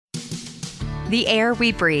The air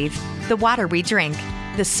we breathe, the water we drink,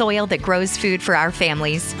 the soil that grows food for our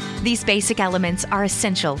families. These basic elements are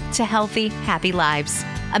essential to healthy, happy lives.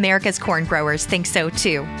 America's corn growers think so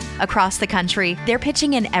too. Across the country, they're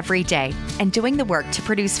pitching in every day and doing the work to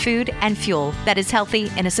produce food and fuel that is healthy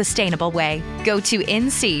in a sustainable way. Go to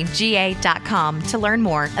ncga.com to learn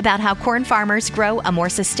more about how corn farmers grow a more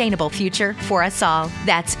sustainable future for us all.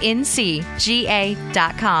 That's ncga.com.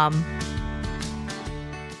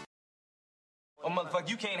 Oh, motherfucker,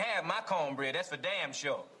 you can't have my cornbread. That's for damn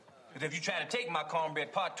sure. Because if you try to take my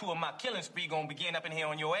cornbread, part 2 of my killing spree gonna begin up in here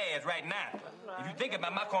on your ass right now. If you think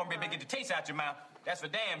about my cornbread, get the taste out your mouth, that's for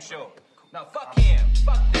damn sure. Now, fuck him.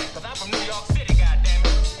 Fuck that. Because I'm from New York City,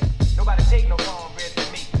 goddammit. Nobody take no cornbread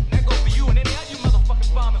from me. And that goes for you and any other you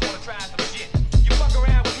motherfucking farmers wanna try some shit. You fuck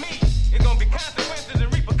around with me, it's gonna be consequences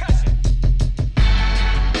and repercussions.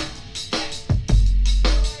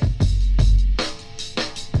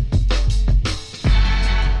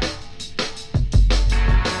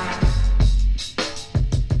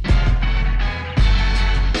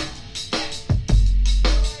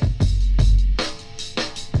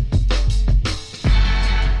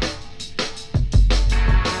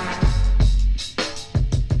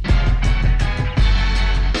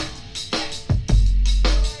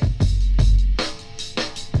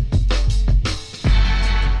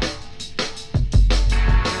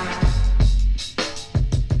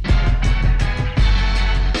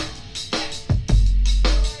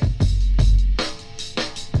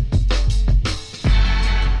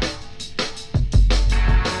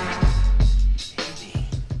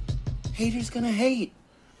 Haters gonna hate,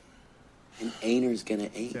 and ain'ters gonna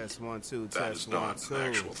ain't. Test 1 2. That Test is 1 not 2. an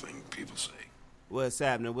actual thing people say. What's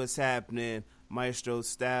happening? What's happening? Maestro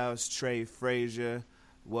Styles, Trey Frazier.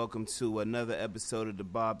 Welcome to another episode of the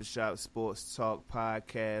Barbershop Sports Talk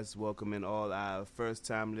Podcast. Welcoming all our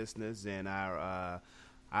first-time listeners and our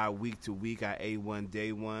week-to-week, our A1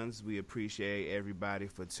 Day Ones. We appreciate everybody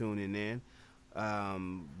for tuning in.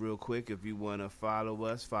 Real quick, if you want to follow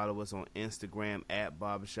us on Instagram at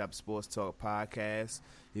Barbershop Sports Talk Podcast.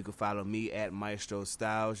 You can follow me at Maestro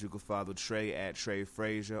Styles. You can follow Trey at Trey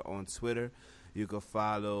Frazier on Twitter. You can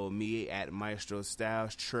follow me at Maestro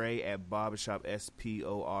Styles, Trey at Barbershop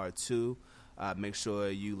SPOR2. Make sure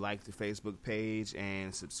you like the Facebook page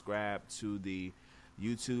and subscribe to the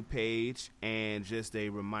YouTube page. And just a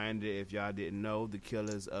reminder, if y'all didn't know, the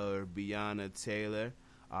killers of Breonna Taylor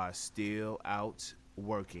are still out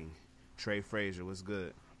working. Trey Frazier, what's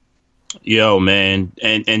good? Yo, man,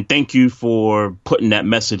 and thank you for putting that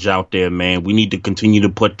message out there, man. We need to continue to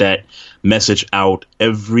put that message out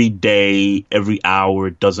every day, every hour.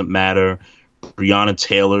 It doesn't matter. Breonna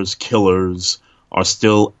Taylor's killers are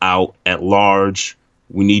still out at large.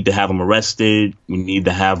 We need to have them arrested. We need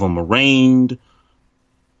to have them arraigned,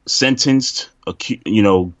 sentenced,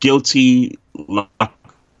 guilty, lock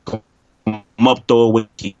them up, throw away.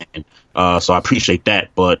 So I appreciate that.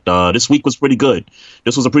 But this week was pretty good.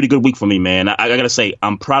 This was a pretty good week for me, man. I got to say,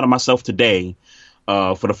 I'm proud of myself today.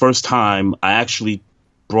 For the first time, I actually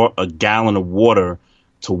brought a gallon of water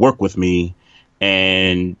to work with me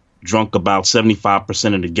and drunk about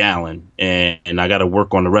 75% of the gallon. And I got to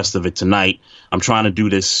work on the rest of it tonight. I'm trying to do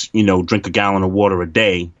this, drink a gallon of water a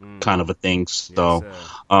day kind of a thing. So,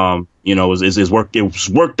 it was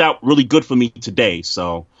worked out really good for me today.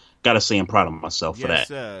 So got to say I'm proud of myself for that.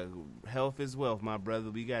 Sir. Health is wealth, my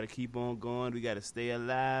brother. We got to keep on going. We got to stay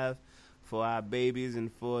alive for our babies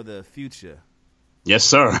and for the future. Yes,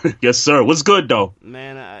 sir. Yes, sir. What's good, though?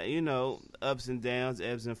 Man, ups and downs,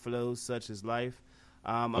 ebbs and flows, such as life.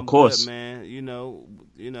 I'm of course, good,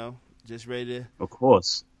 man. Just ready to. Of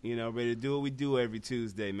course. Ready to do what we do every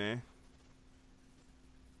Tuesday, man.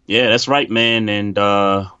 Yeah, that's right, man. And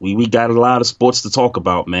we got a lot of sports to talk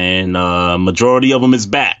about, man. Majority of them is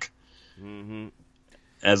back.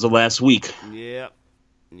 As of last week. Yep.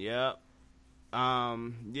 Yeah,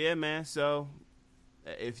 man. So,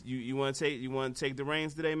 if you want to take the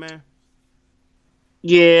reins today, man.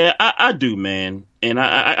 Yeah, I do, man. And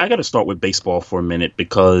I got to start with baseball for a minute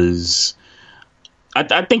because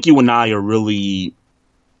I think you and I are really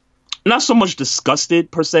not so much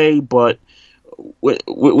disgusted per se, but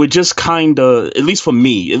we're just kind of, at least for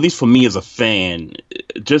me as a fan,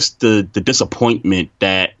 just the disappointment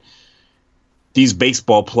that these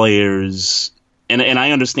baseball players, and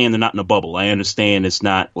I understand they're not in a bubble. I understand it's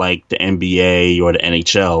not like the NBA or the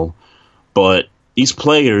NHL, but these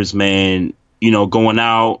players, man, going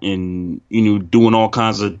out and, doing all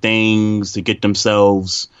kinds of things to get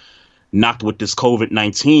themselves knocked with this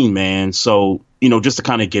COVID-19, man. So, just to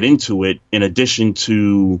kind of get into it, in addition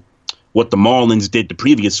to what the Marlins did the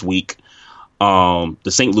previous week,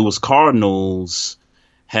 the St. Louis Cardinals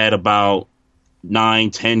had about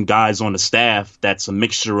 9-10 guys on the staff. That's a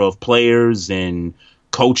mixture of players and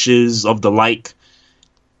coaches of the like.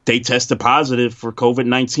 They tested positive for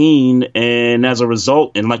COVID-19, and as a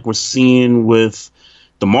result, and like we're seeing with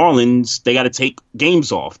the Marlins, they got to take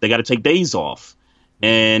games off. They got to take days off,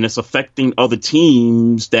 and it's affecting other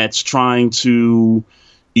teams that's trying to,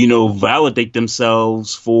 validate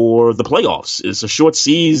themselves for the playoffs. It's a short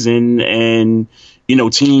season, and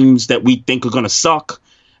teams that we think are going to suck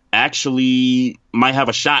actually might have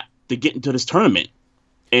a shot to get into this tournament.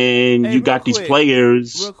 And you got these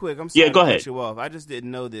players. Real quick, I'm sorry go to ahead. cut you off. I just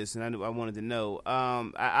didn't know this, and I wanted to know.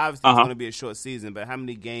 Obviously, it's going to be a short season, but how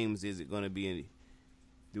many games is it going to be in?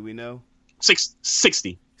 Do we know?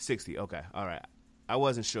 60. 60. Okay, all right. I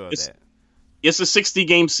wasn't sure of that. It's a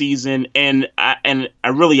 60-game season, and I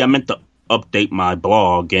meant to update my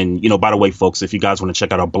blog. And by the way, folks, if you guys want to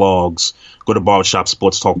check out our blogs, go to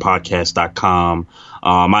barbershopsportstalkpodcast.com.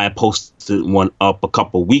 I had posted one up a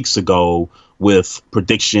couple weeks ago with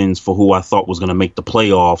predictions for who I thought was going to make the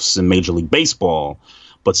playoffs in Major League Baseball.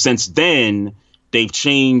 But since then, they've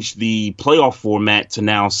changed the playoff format to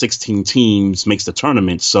now 16 teams makes the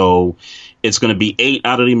tournament. So it's going to be 8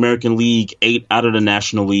 out of the American League, 8 out of the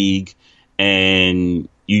National League. And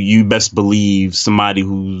you best believe somebody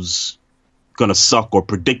who's going to suck or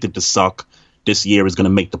predicted to suck this year is going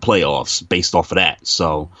to make the playoffs based off of that.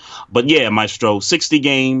 So, but yeah, Maestro, 60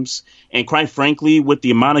 games. And quite frankly, with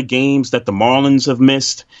the amount of games that the Marlins have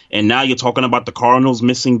missed, and now you're talking about the Cardinals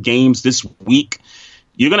missing games this week,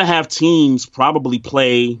 you're going to have teams probably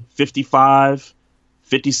play 55,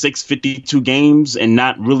 56, 52 games and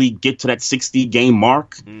not really get to that 60-game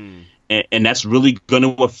mark. And that's really going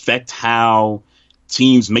to affect how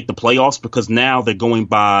teams make the playoffs, because now they're going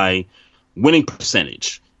by winning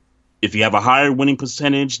percentage. If you have a higher winning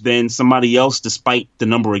percentage than somebody else, despite the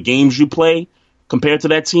number of games you play compared to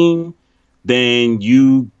that team, then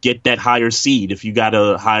you get that higher seed if you got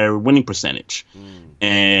a higher winning percentage.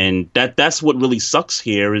 And that's what really sucks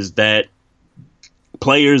here, is that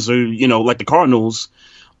players are, like the Cardinals,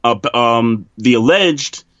 the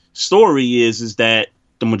alleged story is that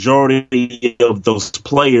the majority of those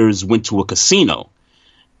players went to a casino.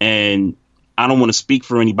 And I don't want to speak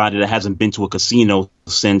for anybody that hasn't been to a casino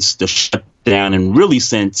since the shutdown and really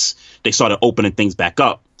since they started opening things back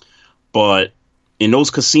up. But in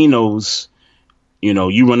those casinos,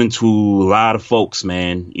 you run into a lot of folks,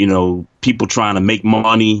 man. People trying to make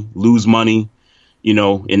money, lose money,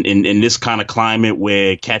 in this kind of climate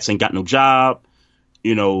where cats ain't got no job.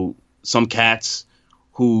 Some cats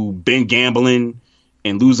who been gambling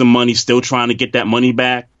and losing money, still trying to get that money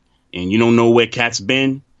back, and you don't know where cats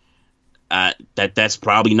been. That's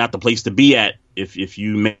probably not the place to be at if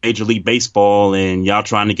you Major League Baseball and y'all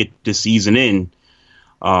trying to get this season in.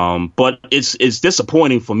 But it's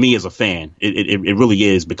disappointing for me as a fan. It really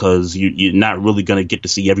is, because you're not really going to get to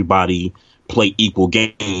see everybody play equal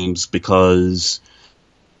games, because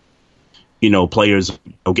players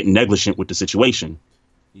are getting negligent with the situation.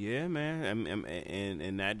 Yeah, man,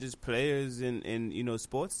 and not just players and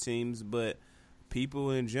sports teams, but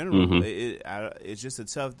people in general. It's just a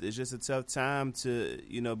tough time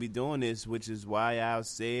to be doing this, which is why I've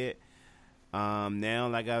said now,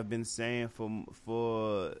 like I've been saying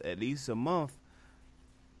for at least a month,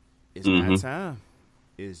 it's not time.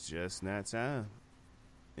 It's just not time.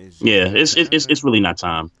 It's really not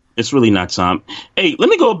time. It's really not time. Hey, let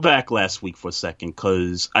me go back last week for a second,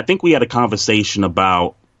 because I think we had a conversation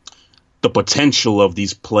about the potential of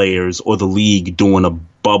these players or the league doing a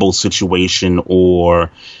bubble situation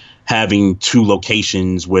or having 2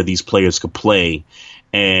 locations where these players could play.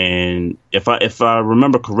 And if I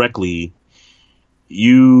remember correctly,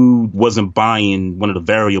 you wasn't buying one of the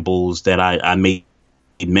variables that I made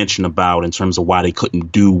mention about in terms of why they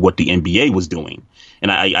couldn't do what the NBA was doing.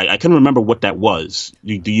 And I couldn't remember what that was.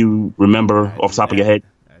 Do you remember off the top of your head?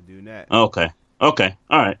 I do not. Okay. All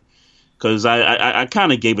right. Because I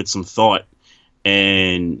kind of gave it some thought.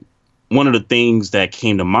 And one of the things that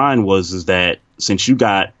came to mind is that since you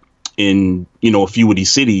got in, a few of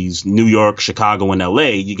these cities, New York, Chicago, and LA,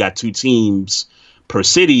 you got 2 teams per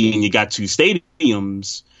city and you got 2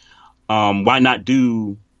 stadiums. Why not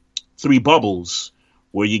do 3 bubbles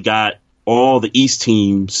where you got all the East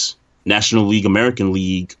teams, National League, American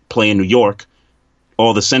League, play in New York,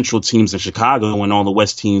 all the Central teams in Chicago, and all the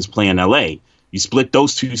West teams play in LA? You split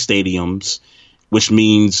those 2 stadiums, which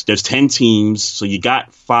means there's 10 teams, so you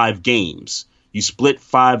got 5 games. You split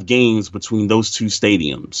 5 games between those 2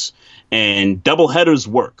 stadiums. And doubleheaders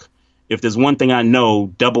work. If there's one thing I know,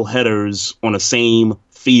 doubleheaders on the same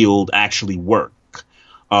field actually work.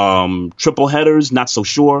 Triple headers, not so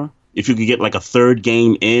sure. If you could get like a third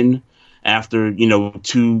game in after,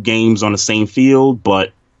 2 games on the same field.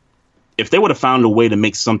 But if they would have found a way to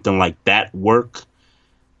make something like that work,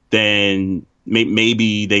 then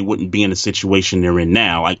maybe they wouldn't be in the situation they're in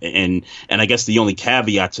now. And I guess the only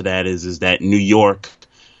caveat to that is that New York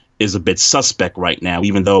is a bit suspect right now,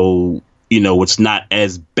 even though, it's not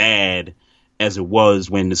as bad as it was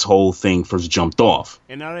when this whole thing first jumped off.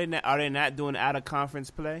 And are they not doing out of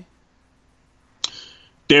conference play?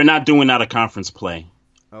 They're not doing out of conference play.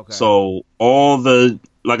 Okay. So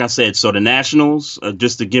like I said, so the Nationals,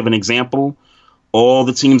 just to give an example, all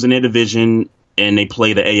the teams in their division, and they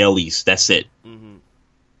play the AL East. That's it. Mm-hmm.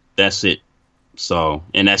 That's it. So,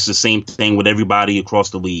 and that's the same thing with everybody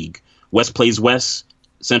across the league. West plays West,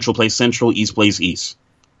 Central plays Central, East plays East.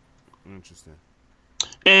 Interesting.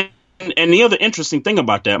 And the other interesting thing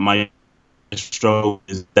about that, Maestro,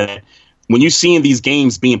 is that when you're seeing these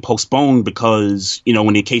games being postponed because,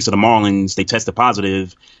 in the case of the Marlins, they tested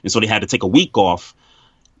positive, and so they had to take a week off,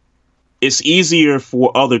 it's easier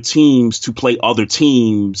for other teams to play other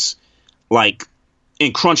teams, like,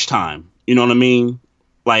 in crunch time. You know what I mean?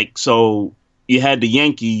 Like, so you had the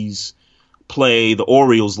Yankees play the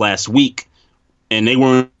Orioles last week, and they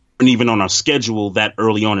weren't even on our schedule that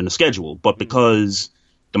early on in the schedule. But because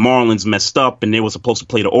the Marlins messed up and they were supposed to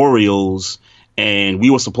play the Orioles, and we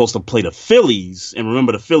were supposed to play the Phillies. And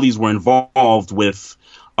remember, the Phillies were involved with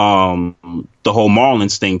the whole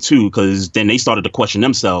Marlins thing, too, because then they started to question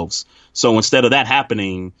themselves. So instead of that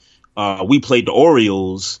happening, we played the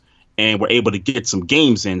Orioles and were able to get some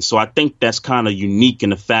games in. So I think that's kind of unique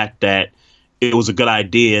in the fact that it was a good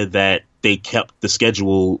idea that they kept the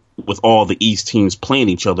schedule with all the East teams playing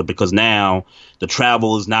each other, because now the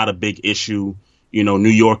travel is not a big issue. New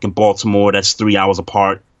York and Baltimore, that's 3 hours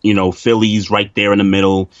apart. Philly's right there in the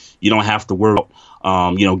middle. You don't have to worry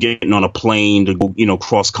about, getting on a plane to go,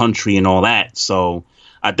 cross country and all that. So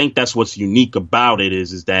I think that's what's unique about it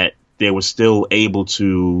is that they were still able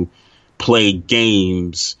to play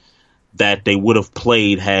games that they would have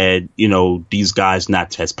played had, these guys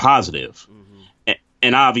not test positive. Mm-hmm.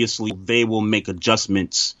 And obviously they will make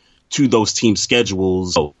adjustments to those team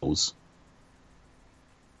schedules.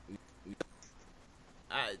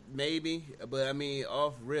 Maybe, but I mean,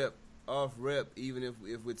 off rip, even if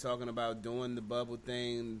we're talking about doing the bubble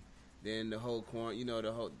thing, then the whole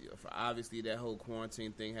obviously that whole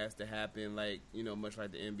quarantine thing has to happen, like, much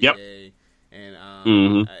like the NBA. Yep. And,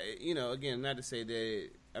 again, not to say that,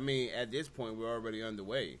 I mean, at this point, we're already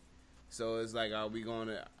underway. So it's like, are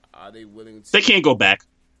they willing to? They can't go back.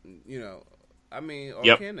 I mean, or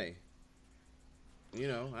can they? I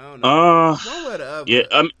don't know. One way or the other.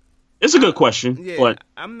 Yeah, it's a good question. Yeah, but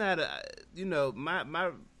I'm not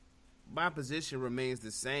my position remains the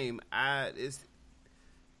same. It's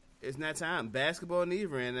not time. Basketball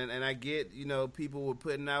neither, and I get, people were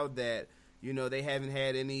putting out that, they haven't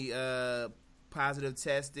had any positive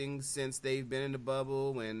testing since they've been in the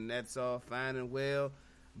bubble, and that's all fine and well.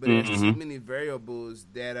 But there's too many variables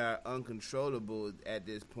that are uncontrollable at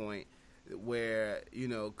this point where,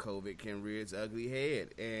 COVID can rear its ugly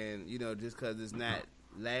head. And, just because it's not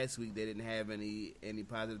last week they didn't have any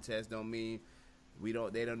positive tests don't mean they're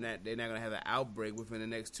not going to have an outbreak within the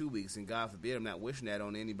next 2 weeks. And God forbid, I'm not wishing that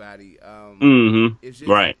on anybody. It's just,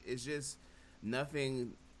 right. It's just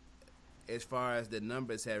nothing as far as the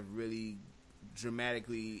numbers have really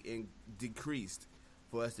dramatically decreased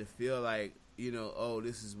for us to feel like,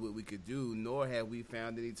 this is what we could do, nor have we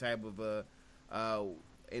found any type of a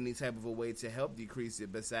way to help decrease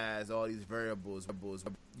it besides all these variables.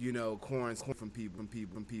 Quarantine from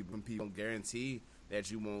people don't guarantee that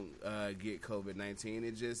you won't get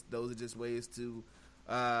COVID-19. Those are just ways to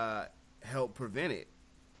help prevent it.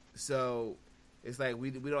 So it's like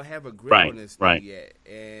we don't have a grip on this thing yet,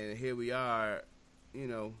 and here we are,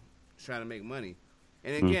 trying to make money.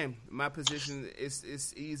 And again, my position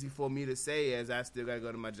it's easy for me to say as I still got to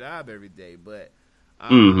go to my job every day, but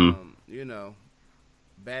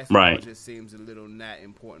basketball just seems a little not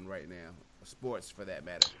important right now. Sports, for that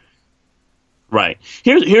matter. Right.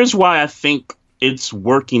 Here's why I think it's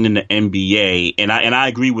working in the NBA, and I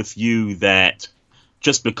agree with you that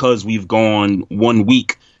just because we've gone 1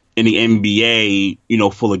 week in the NBA,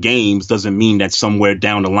 full of games, doesn't mean that somewhere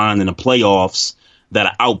down the line in the playoffs that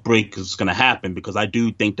an outbreak is going to happen, because I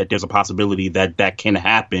do think that there's a possibility that can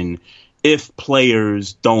happen if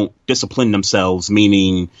players don't discipline themselves,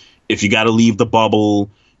 meaning if you got to leave the bubble,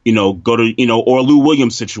 go to, or Lou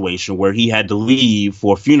Williams situation where he had to leave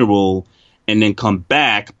for a funeral and then come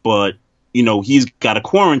back, but, he's got to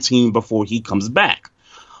quarantine before he comes back.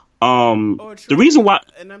 The reason why,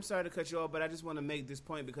 and I'm sorry to cut you off, but I just want to make this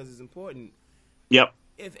point because it's important. Yep.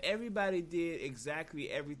 If everybody did exactly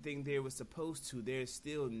everything they were supposed to, there's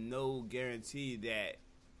still no guarantee that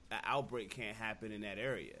an outbreak can't happen in that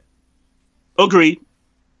area. Agree.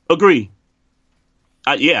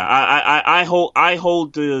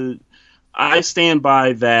 I stand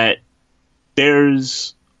by that.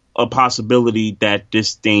 There's a possibility that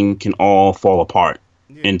this thing can all fall apart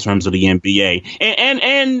in terms of the NBA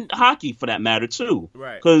and hockey for that matter too.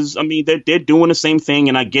 Right. Because I mean they're doing the same thing,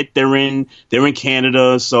 and I get they're in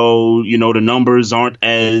Canada, so the numbers aren't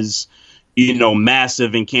as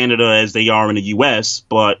massive in Canada as they are in the U.S.,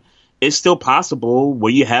 but it's still possible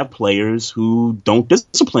where you have players who don't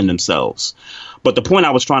discipline themselves. But the point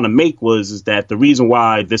I was trying to make is that the reason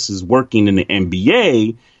why this is working in the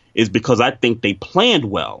NBA is because I think they planned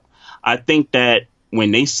well. I think that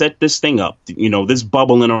when they set this thing up, this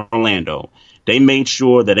bubble in Orlando, they made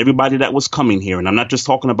sure that everybody that was coming here, and I'm not just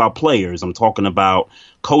talking about players, I'm talking about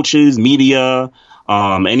coaches, media,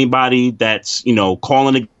 anybody that's,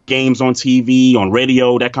 calling the games on TV, on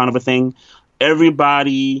radio, that kind of a thing.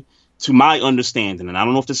 Everybody, to my understanding, and I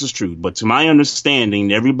don't know if this is true, but to my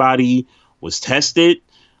understanding, everybody was tested.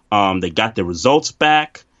 They got their results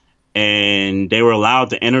back, and they were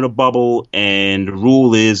allowed to enter the bubble. And the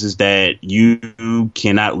rule is that you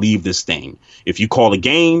cannot leave this thing. If you call a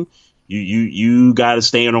game, you got to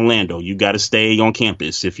stay in Orlando. You got to stay on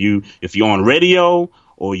campus. If you're on radio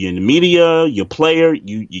or you're in the media, you're a player,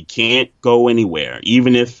 you can't go anywhere,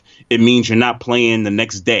 even if it means you're not playing the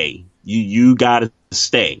next day. You got to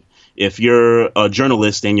stay. If you're a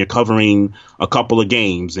journalist and you're covering a couple of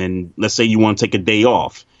games, and let's say you want to take a day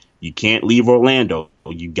off, you can't leave Orlando.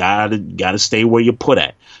 You gotta stay where you're put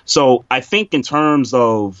at. So I think in terms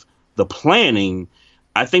of the planning,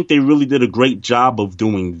 I think they really did a great job of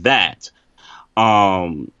doing that.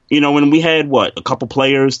 When we had a couple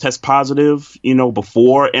players test positive,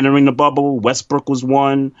 before entering the bubble. Westbrook was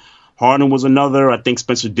one, Harden was another. I think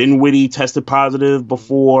Spencer Dinwiddie tested positive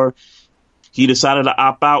before he decided to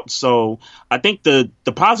opt out. So I think the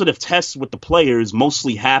positive tests with the players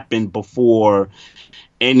mostly happened before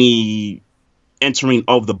any entering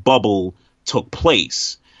of the bubble took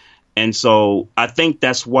place. And so I think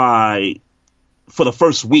that's why, for the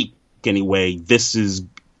first week anyway, this is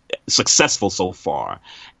successful so far.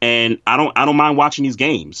 And I don't mind watching these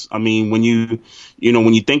games. I mean, when you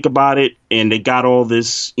think about it, and they got all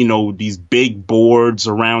this, these big boards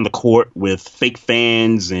around the court with fake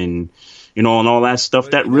fans and and all that stuff,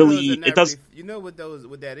 But that really, it does. You know what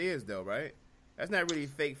that is though, right? That's not really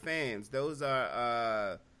fake fans. Those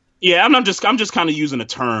are Yeah, I'm just kind of using a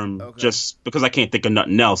term just because I can't think of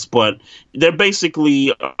nothing else. But they're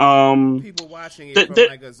basically people watching it from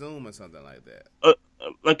like a Zoom or something like that.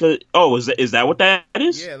 Is that what that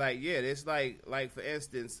is? Yeah, it's like for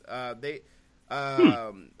instance, they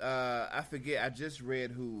I forget. I just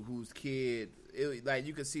read whose kid. Like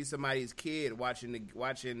you could see somebody's kid watching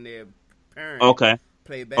their parent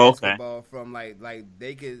play basketball from like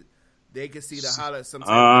they could see the highlight, some type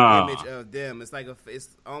of image of them. It's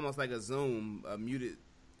almost like a Zoom, a muted,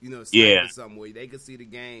 or something where they can see the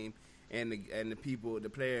game, and the people, the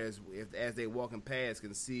players, as they walking past,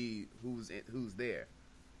 can see who's there.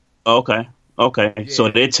 Okay. Yeah. So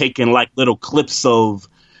they're taking like little clips of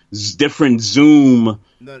different Zoom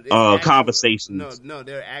conversations. No,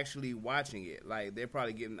 they're actually watching it. Like they're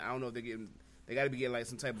probably getting. I don't know if they're getting. They got to be getting like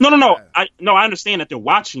some type of. No. I understand that they're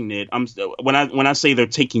watching it. When I say they're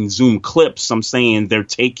taking Zoom clips, I'm saying they're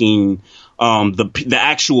taking the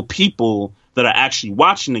actual people that are actually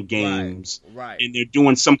watching the games, right? And they're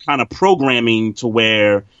doing some kind of programming to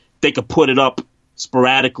where they could put it up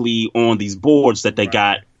sporadically on these boards that they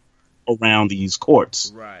got around these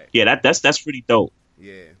courts. Right. Yeah, that's pretty dope.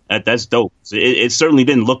 Yeah. That's dope. It certainly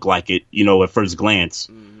didn't look like it, at first glance.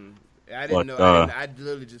 Mm-hmm. I didn't know. I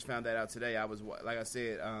literally just found that out today. I was, like I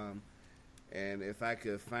said, and if I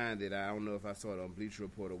could find it, I don't know if I saw it on Bleacher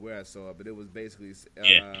Report or where I saw it, but it was basically.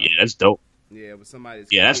 Yeah, that's dope. Yeah, it was somebody's.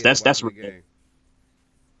 Yeah, kid that's watching the game.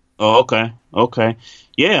 Oh, okay.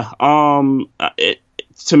 Yeah.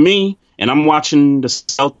 To me, and I'm watching the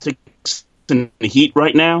Celtics and the Heat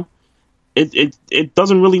right now. It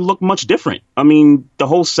doesn't really look much different. I mean, the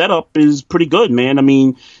whole setup is pretty good, man. I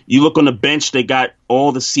mean, you look on the bench, they got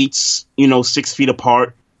all the seats, 6 feet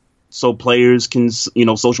apart, so players can,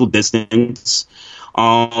 social distance.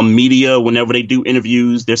 Media, whenever they do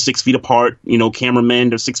interviews, they're 6 feet apart. Cameramen,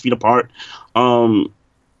 they're 6 feet apart. I'm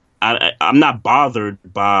not bothered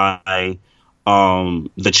by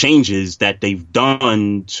the changes that they've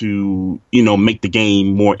done to, make the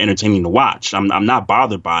game more entertaining to watch. I'm not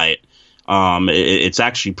bothered by it. It's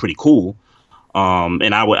actually pretty cool.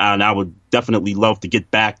 And I would definitely love to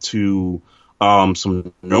get back to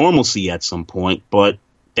some normalcy at some point. But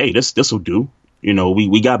hey, this will do. You know,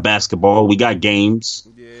 we got basketball, we got games,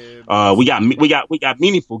 we got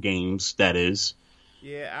meaningful games. That is,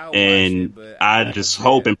 I'll and watch it, but I just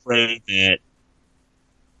hope and pray that.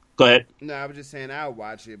 Go ahead. No, I was just saying I'll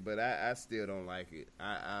watch it, but I still don't like it.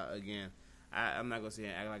 I'm not gonna say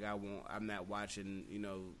act like I won't. I'm not watching,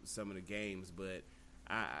 some of the games, but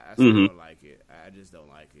I still don't like it. I just don't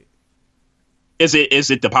like it. Is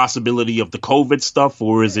it the possibility of the COVID stuff,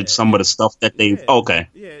 or is it some of the stuff that they? Okay.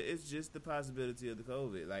 Yeah, it's just the possibility of the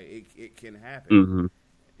COVID. Like it can happen.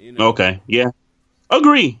 Okay. Yeah.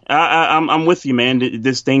 Agree. I'm with you, man.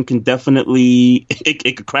 This thing can definitely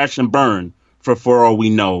it could crash and burn for all we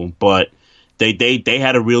know. But they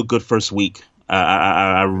had a real good first week.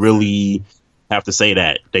 I really have to say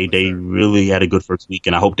that they really had a good first week,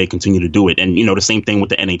 and I hope they continue to do it. And the same thing with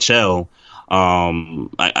the NHL.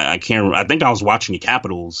 I can't. I think I was watching the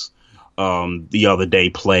Capitals the other day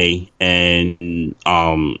play, and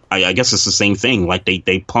I guess it's the same thing. Like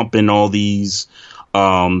they pump in all these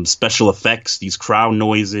special effects, these crowd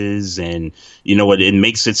noises, and it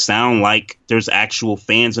makes it sound like there's actual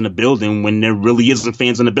fans in the building when there really isn't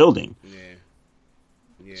fans in the building.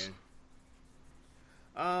 Yeah.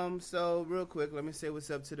 So real quick, let me say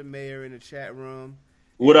what's up to the mayor in the chat room.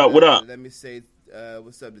 What up? Let me say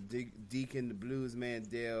what's up to Deacon, the Blues man,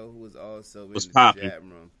 Dale, who is also in the chat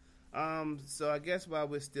room. So I guess while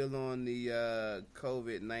we're still on the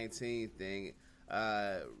COVID-19 thing,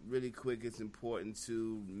 really quick, it's important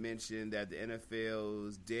to mention that the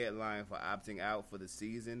NFL's deadline for opting out for the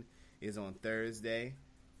season is on Thursday,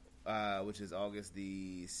 which is August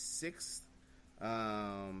the 6th.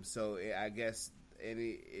 So I guess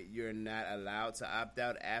you're not allowed to opt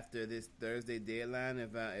out after this Thursday deadline,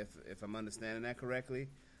 if I'm understanding that correctly.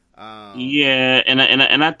 Yeah,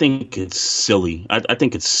 and I think it's silly. I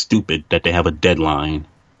think it's stupid that they have a deadline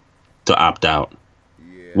to opt out.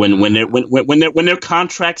 Yeah. When their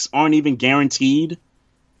contracts aren't even guaranteed,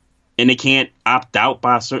 and they can't opt out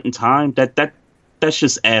by a certain time, that's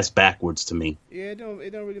just ass backwards to me. Yeah, it don't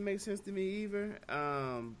really make sense to me either.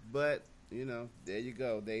 But there you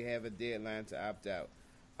go. They have a deadline to opt out.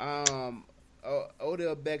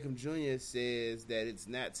 Odell Beckham Jr. says that it's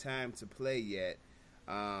not time to play yet.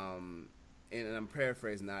 And I'm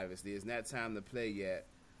paraphrasing, obviously. It's not time to play yet.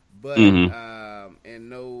 But in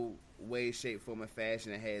no way, shape, form, or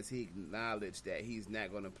fashion has he acknowledged that he's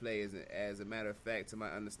not going to play. As a matter of fact, to my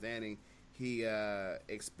understanding, he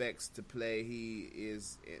expects to play. He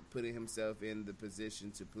is putting himself in the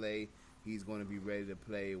position to play. He's going to be ready to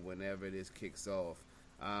play whenever this kicks off.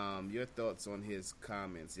 Your thoughts on his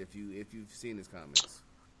comments, if you've seen his comments?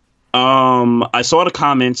 I saw the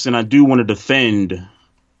comments, and I do want to defend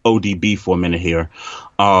ODB for a minute here.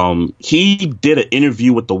 He did an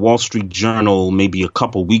interview with the Wall Street Journal maybe a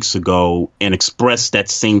couple weeks ago and expressed that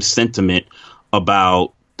same sentiment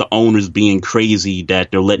about the owners being crazy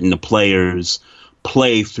that they're letting the players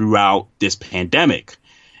play throughout this pandemic.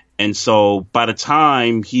 And so by the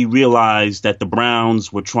time he realized that the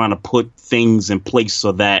Browns were trying to put things in place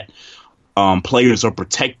so that players are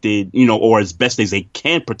protected, or as best as they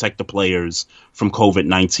can protect the players from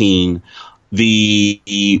COVID-19,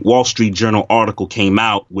 the Wall Street Journal article came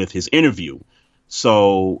out with his interview.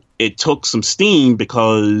 So it took some steam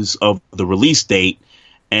because of the release date.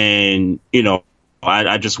 And,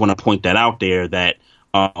 I just want to point that out there that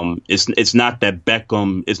it's not that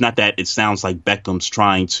Beckham. It's not that it sounds like Beckham's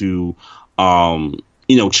trying to,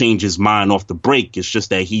 change his mind off the break. It's just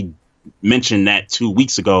that he mentioned that 2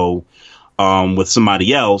 weeks ago with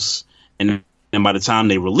somebody else, and by the time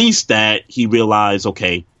they released that, he realized,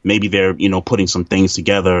 okay, maybe they're putting some things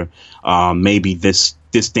together. Maybe this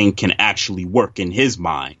thing can actually work in his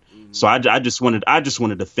mind. Mm-hmm. So I just wanted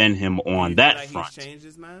to defend him on that front. He's changed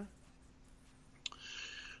his mind?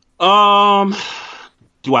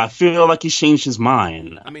 Do I feel like he's changed his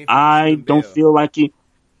mind? I don't feel like he.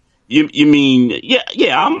 You mean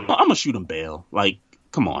yeah? I'm gonna shoot him bail. Like,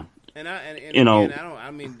 come on. And again, I don't.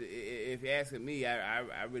 I mean, if you're asking me, I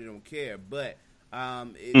really don't care. But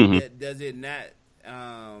does it not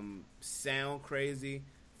sound crazy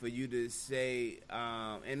for you to say?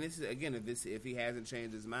 And this is again, if he hasn't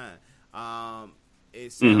changed his mind,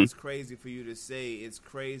 it sounds crazy for you to say it's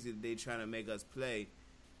crazy that they're trying to make us play.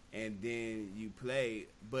 And then you play,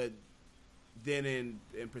 but then in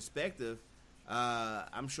perspective,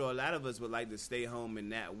 I'm sure a lot of us would like to stay home and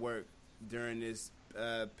not work during this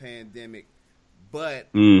pandemic.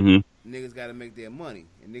 But niggas got to make their money,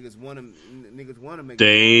 and niggas want to make.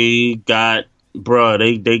 They got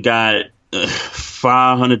bruh, they got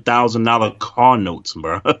 $500,000 car notes,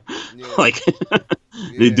 bruh. Yeah. Like,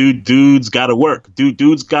 the dude's got to work.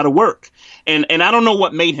 Dude's got to work. And I don't know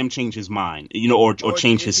what made him change his mind, or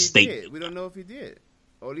change his state. We don't know if he did,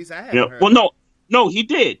 or at least I haven't heard. Well, no, he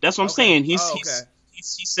did. That's what I'm saying. He said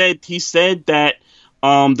that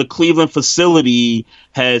the Cleveland facility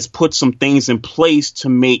has put some things in place to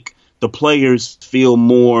make the players feel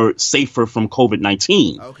more safer from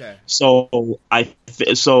COVID-19. Okay. So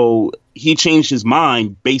he changed his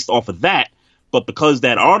mind based off of that. But because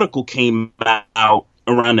that article came out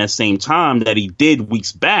around that same time that he did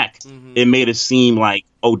weeks back, it made it seem like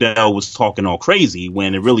Odell was talking all crazy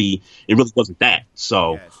when it really wasn't that.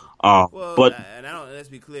 So, let's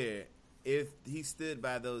be clear. If he stood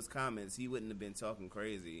by those comments, he wouldn't have been talking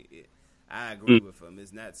crazy. I agree with him.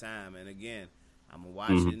 It's not time. And again, I'm gonna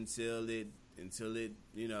watch it until it until the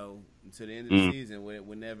end of the season,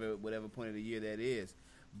 whatever point of the year that is.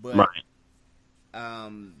 But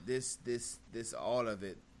this all of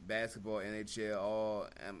it, basketball, NHL,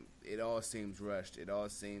 it all seems rushed. It all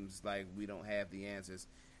seems like we don't have the answers.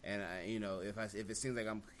 And if it seems like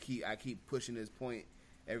I keep pushing this point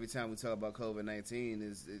every time we talk about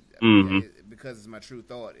COVID-19, because it's my true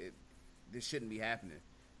thought. This shouldn't be happening.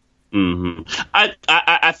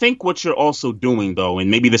 I think what you're also doing, though, and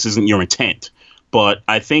maybe this isn't your intent, but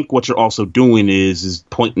I think what you're also doing is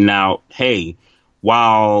pointing out, hey,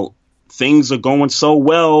 while things are going so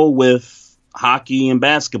well with hockey and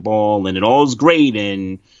basketball and it all is great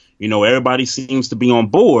and, everybody seems to be on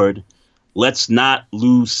board, let's not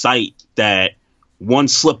lose sight that one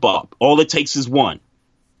slip up, all it takes is one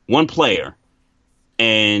player,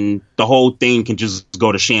 and the whole thing can just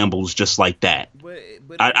go to shambles just like that. But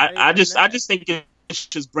I just think it's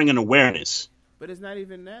just bringing awareness. But it's not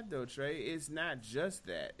even that, though, Trey. It's not just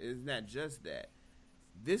that.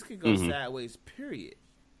 This could go sideways, period.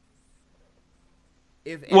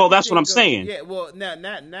 That's what I'm saying. Yeah, well,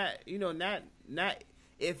 not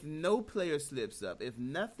if no player slips up, if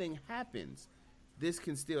nothing happens, this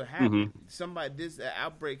can still happen. This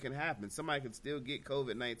outbreak can happen. Somebody can still get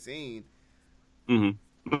COVID-19.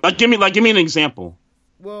 Give me an example.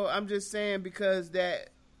 Well, I'm just saying because that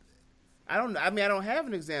I don't have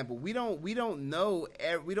an example. We don't know.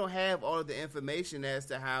 We don't have all of the information as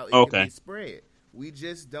to how it can be spread. We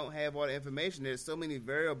just don't have all the information. There's so many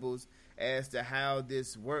variables as to how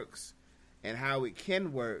this works and how it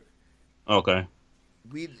can work. Okay.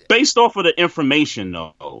 Based off of the information,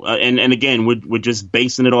 though, and again, we're just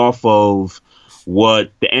basing it off of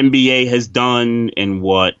what the NBA has done and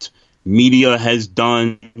what media has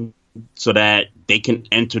done, so that they can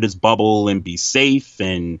enter this bubble and be safe.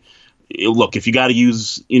 And look, if you got to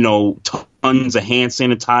use tons of hand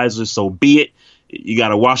sanitizer, so be it. You got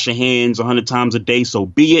to wash your hands 100 times a day, so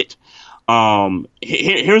be it.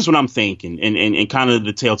 Here's what I'm thinking, and kind of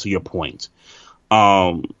the tail to your point.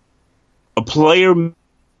 A player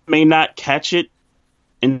may not catch it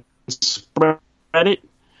and spread it.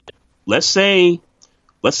 Let's say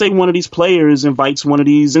one of these players invites one of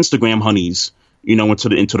these Instagram honeys, into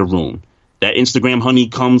the room. That Instagram honey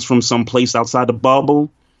comes from some place outside the bubble.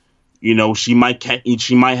 She might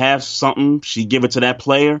have something. She give it to that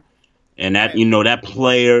player, and that that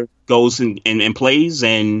player goes and plays,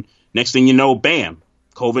 and next thing you know, bam,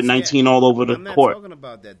 COVID-19 all over the court. I'm not talking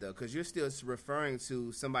about that, though, because you're still referring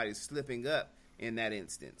to somebody slipping up in that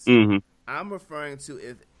instance. I'm referring to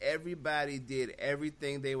if everybody did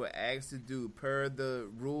everything they were asked to do per the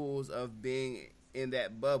rules of being in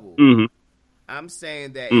that bubble. I'm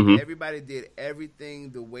saying that if everybody did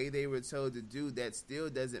everything the way they were told to do, that still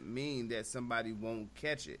doesn't mean that somebody won't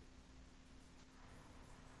catch it.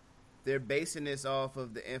 They're basing this off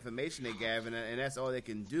of the information they gave, and that's all they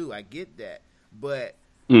can do. I get that. But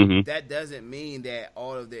that doesn't mean that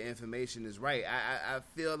all of the information is right. I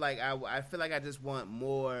feel like I just want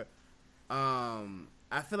more.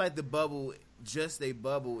 I feel like the bubble, just a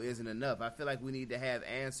bubble, isn't enough. I feel like we need to have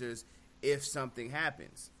answers if something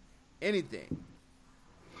happens. Anything.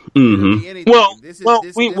 Anything.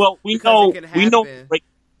 We know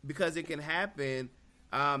because it can happen.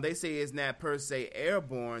 They say it's not per se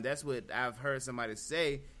airborne. That's what I've heard somebody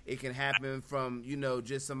say. It can happen from,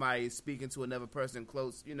 just somebody speaking to another person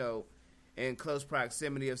close, in close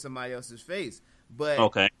proximity of somebody else's face. But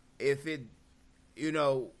if it, I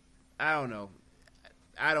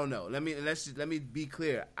don't know. Let me be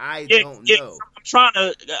clear. I don't know. I'm trying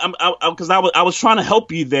to, because I was trying to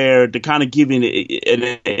help you there to kind of give an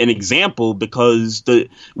example, because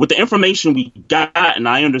with the information we got, and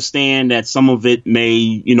I understand that some of it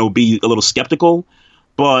may be a little skeptical,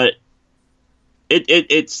 but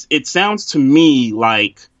it sounds to me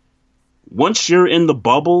like once you're in the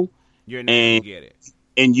bubble You're not gonna get it.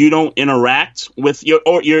 and you don't interact with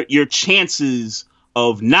your chances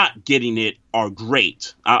of not getting it are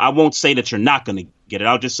great. I won't say that you're not going to get it.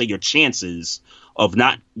 I'll just say your chances of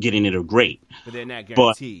not getting it are great. But they're not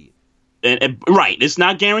guaranteed. Right, it's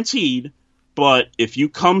not guaranteed. But if you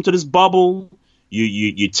come to this bubble,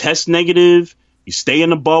 you test negative, you stay in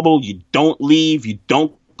the bubble, you don't leave, you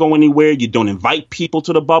don't go anywhere, you don't invite people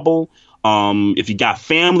to the bubble. If you got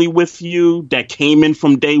family with you that came in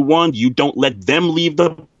from day one, you don't let them leave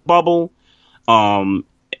the bubble. And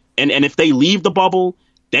if they leave the bubble,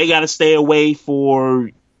 they got to stay away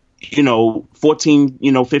for,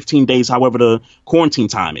 14, 15 days, however the quarantine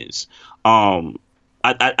time is.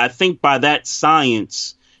 I think by that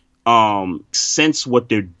science, sense what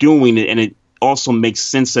they're doing, and it also makes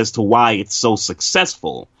sense as to why it's so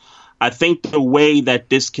successful. I think the way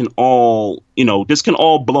that this can all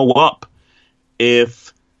blow up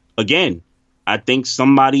if, again, I think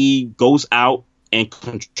somebody goes out and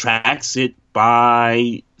contracts it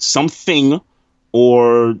by something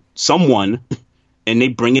or someone, and they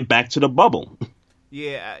bring it back to the bubble.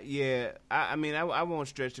 Yeah. I mean, I won't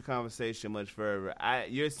stretch the conversation much further.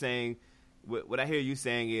 You're saying, what I hear you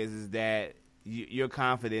saying is that you're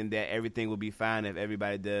confident that everything will be fine if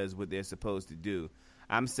everybody does what they're supposed to do.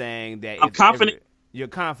 I'm saying that I'm confident. You're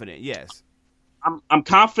confident, yes. I'm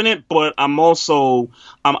confident, but I'm also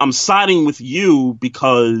I'm siding with you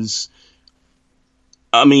because,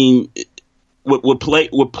 I mean,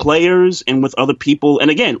 with players and with other people, and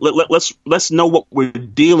again, let's know what we're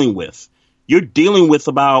dealing with. You're dealing with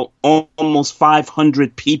about almost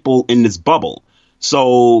 500 people in this bubble,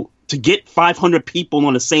 so to get 500 people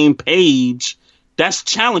on the same page, that's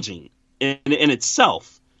challenging in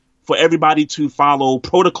itself for everybody to follow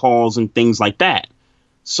protocols and things like that.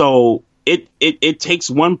 So it takes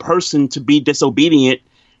one person to be disobedient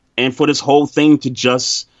and for this whole thing to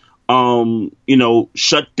just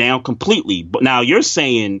shut down completely. But now you're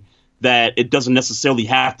saying that it doesn't necessarily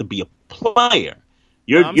have to be a player.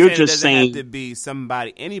 You're just saying have to be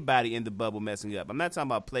anybody in the bubble messing up. I'm not talking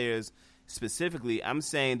about players specifically. I'm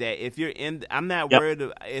saying that if you're in, I'm not worried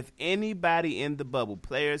if anybody in the bubble,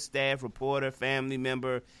 player, staff, reporter, family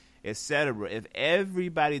member, etc. If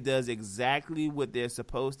everybody does exactly what they're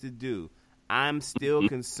supposed to do, I'm still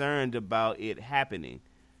concerned about it happening.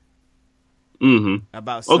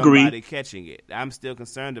 About somebody catching it. I'm still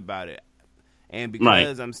concerned about it. And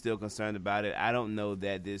because I'm still concerned about it, I don't know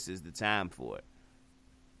that this is the time for it.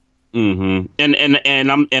 And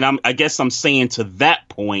I guess I'm saying to that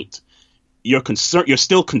point, you're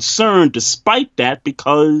still concerned despite that,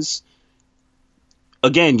 because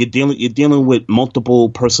again, you're dealing with multiple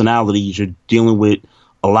personalities. You're dealing with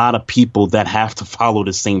a lot of people that have to follow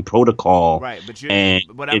the same protocol. Right, but I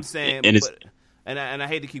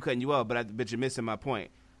hate to keep cutting you off, but you're missing my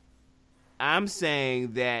point. I'm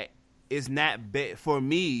saying that it's not for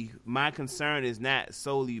me. My concern is not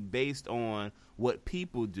solely based on what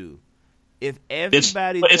people do. If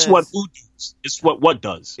everybody, it's what who does. It's what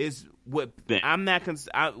does. It's what I'm not.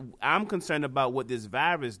 I'm concerned about what this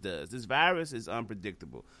virus does. This virus is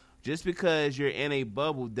unpredictable. Just because you're in a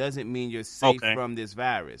bubble doesn't mean you're safe from this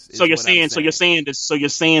virus. So you're saying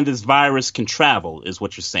this virus can travel, is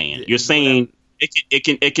what you're saying. You're saying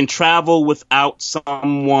it can travel without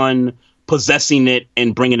someone possessing it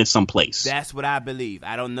and bringing it someplace. That's what I believe.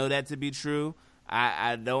 I don't know that to be true.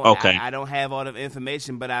 I don't have all the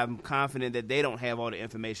information, but I'm confident that they don't have all the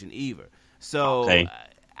information either. So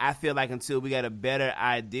I feel like until we got a better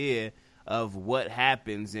idea of what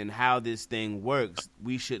happens and how this thing works,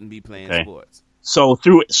 we shouldn't be playing sports. So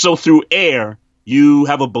through air, you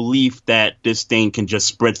have a belief that this thing can just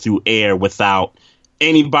spread through air without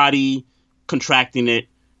anybody contracting it,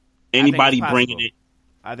 anybody bringing it.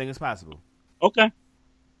 I think it's possible. Okay.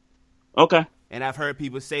 And I've heard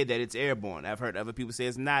people say that it's airborne. I've heard other people say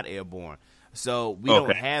it's not airborne. So we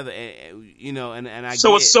don't have, and I.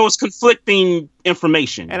 So it's conflicting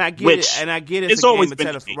information. And I get it. And I get it's a game of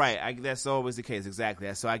telephone. Right. That's always the case.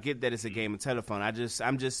 Exactly. So I get that it's a game of telephone.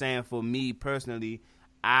 I'm just saying, for me personally,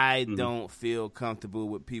 I don't feel comfortable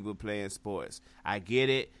with people playing sports. I get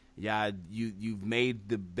it. Yeah, you've made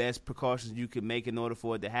the best precautions you can make in order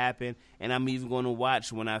for it to happen, and I'm even going to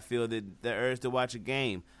watch when I feel the urge to watch a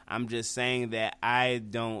game. I'm just saying that I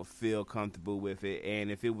don't feel comfortable with it,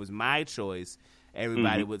 and if it was my choice,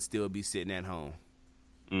 everybody would still be sitting at home.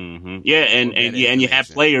 Yeah, and you have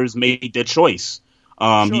players made their choice.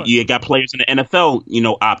 You got players in the NFL,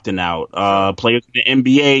 opting out. Players in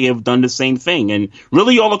the NBA have done the same thing, and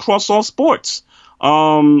really all across all sports.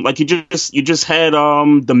 Like you just had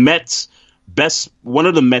one of the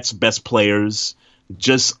Mets' best players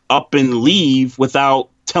just up and leave without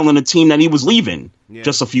telling the team that he was leaving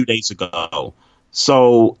just a few days ago.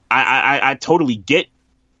 So I totally get,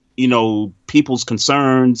 people's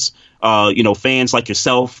concerns, fans like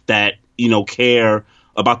yourself that, care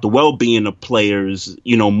about the well-being of players,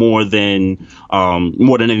 more than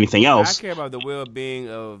anything else. I care about the well-being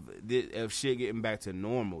of shit getting back to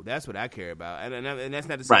normal. That's what I care about, and that's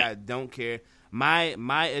not to say I don't care.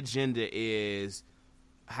 My agenda is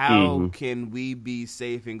how can we be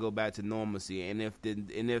safe and go back to normalcy, and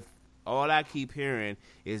if all I keep hearing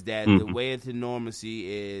is that the way to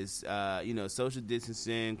normalcy is, social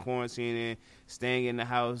distancing, quarantining, staying in the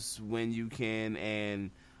house when you can,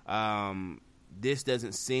 and this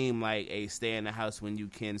doesn't seem like a stay in the house when you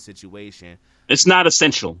can situation. It's not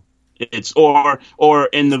essential. It's or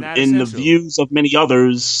in the views of many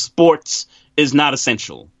others, sports is not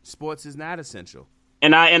essential. Sports is not essential.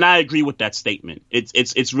 And I agree with that statement.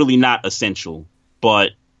 It's really not essential,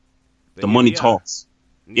 but the money talks.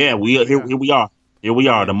 Yeah, here we are. Here we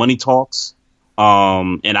are. The money talks.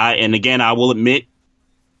 And again, I will admit,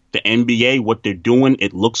 the NBA, what they're doing,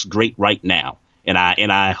 it looks great right now. And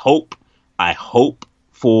I hope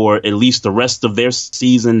for at least the rest of their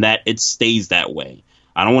season that it stays that way.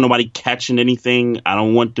 I don't want nobody catching anything. I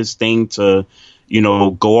don't want this thing to,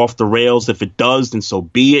 go off the rails. If it does, then so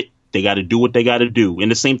be it. They got to do what they got to do. And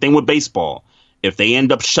the same thing with baseball. If they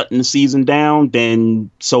end up shutting the season down,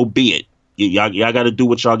 then so be it. Y'all got to do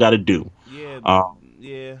what y'all got to do. Yeah,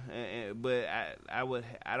 but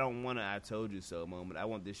I don't want to I told you so moment. I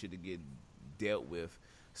want this shit to get dealt with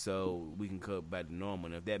so we can come back to normal.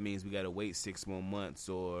 And if that means we got to wait 6 more months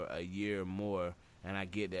or a year more, and I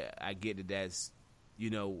get that that's,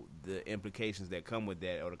 the implications that come with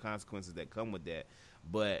that or the consequences that come with that.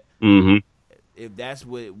 But if that's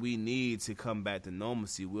what we need to come back to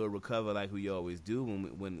normalcy, we'll recover like we always do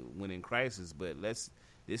when in crisis. But this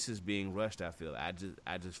is being rushed. I feel. I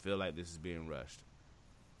just feel like this is being rushed.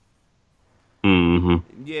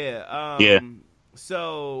 Yeah.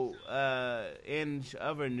 So, in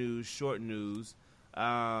other news, short news,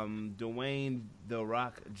 Dwayne "The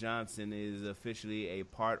Rock" Johnson is officially a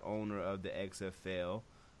part owner of the XFL.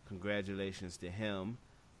 Congratulations to him.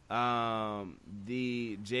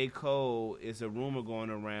 The J. Cole, is a rumor going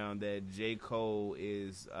around that J. Cole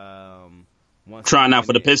is trying out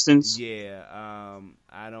for the Pistons. Yeah,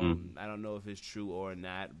 I don't know if it's true or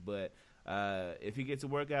not, but if he gets to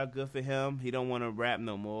work out, good for him. He don't want to rap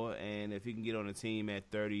no more, and if he can get on a team at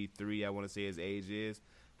 33, I want to say his age is,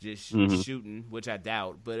 just shooting, which I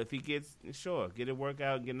doubt. But if he get a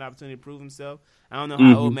workout, get an opportunity to prove himself. I don't know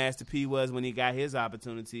how old Master P was when he got his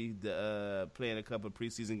opportunity to play in a couple of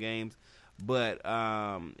preseason games, but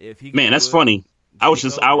if he that's funny. I was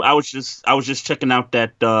just checking out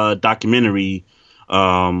that documentary.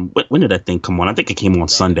 When did that thing come on? I think it came on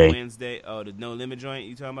Sunday. Wednesday. Oh, the No Limit joint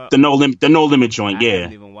you talking about? The No Limit joint. I yeah.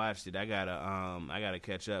 haven't even watched it. I gotta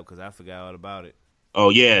catch up because I forgot all about it. Oh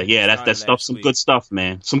yeah. That stuff. Some good stuff,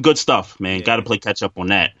 man. Some good stuff, man. Yeah. Got to play catch up on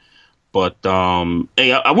that. But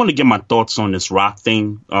hey, I want to get my thoughts on this Rock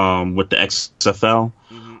thing with the XFL.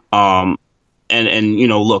 And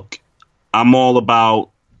look, I'm all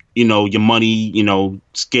about your money.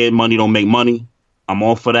 Scared money don't make money. I'm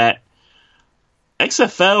all for that.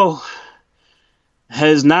 XFL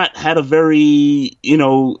has not had a very,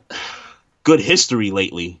 good history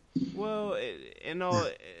lately. Well,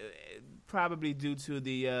 probably due to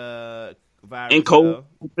the virus. And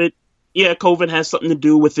COVID, COVID has something to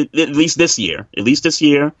do with it. At least this year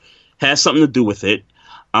has something to do with it.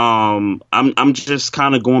 I'm just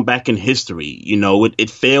kind of going back in history. It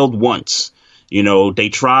failed once. They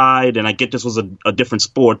tried, and I get this was a different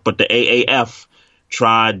sport, but the AAF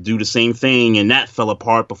tried to do the same thing, and that fell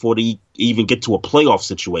apart before they even get to a playoff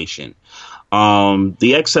situation.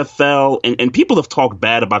 The XFL, and people have talked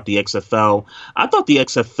bad about the XFL. I thought the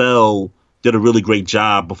XFL did a really great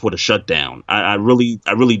job before the shutdown. I really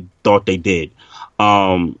thought they did.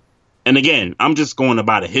 And again, I'm just going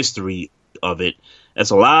about a history of it. That's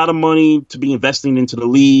a lot of money to be investing into the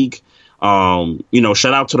league.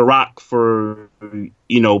 Shout out to The Rock for,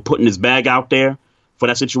 putting his bag out there for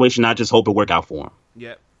that situation. I just hope it work out for him.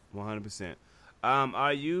 Yep, 100%.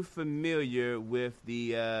 Are you familiar with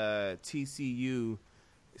the TCU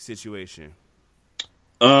situation?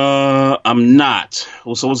 I'm not.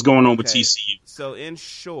 Well, so what's going on with TCU? So in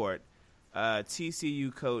short,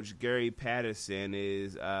 TCU coach Gary Patterson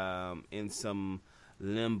is in some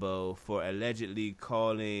limbo for allegedly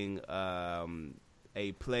calling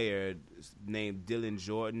a player named Dylan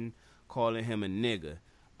Jordan, calling him a nigger.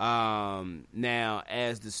 Now,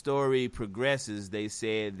 as the story progresses, they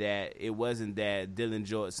said that it wasn't that Dylan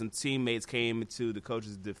Jordan. Some teammates came into the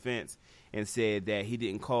coach's defense and said that he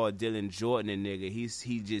didn't call Dylan Jordan a nigga. He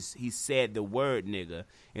said the word nigga,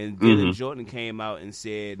 and Dylan Jordan came out and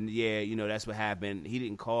said, yeah, you know, that's what happened. He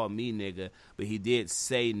didn't call me nigga, but he did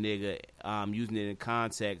say nigga, using it in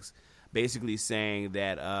context, basically saying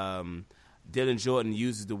that Dylan Jordan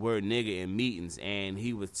uses the word nigga in meetings, and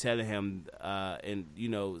he was telling him,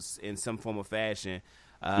 in some form of fashion.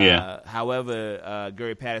 However,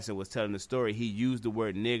 Gary Patterson was telling the story. He used the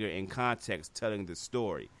word nigger in context, telling the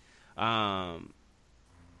story, and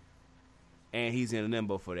he's in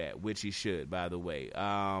limbo for that, which he should, by the way.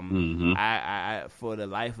 I for the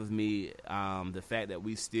life of me, the fact that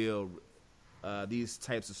we still these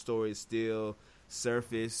types of stories still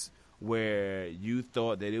surface, where you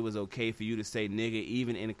thought that it was okay for you to say nigga,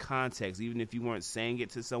 even in context, even if you weren't saying it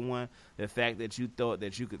to someone, the fact that you thought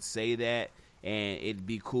that you could say that and it'd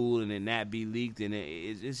be cool and then not be leaked, and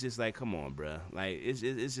it's just like, come on, bro. Like, it's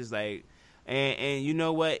just like, and you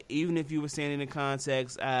know what? Even if you were saying it in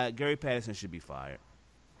context, Gary Patterson should be fired.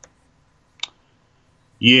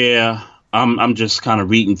 Yeah, I'm just kind of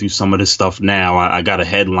reading through some of this stuff now. I got a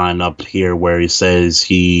headline up here where it says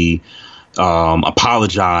he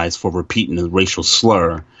apologize for repeating the racial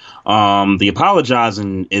slur. The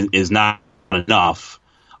apologizing is not enough.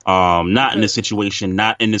 Not in this situation,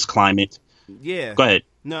 not in this climate. Yeah. Go ahead.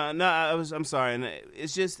 No, I'm sorry. And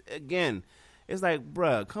it's just, again, it's like,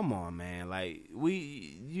 bruh, come on, man. Like,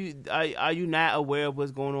 are you not aware of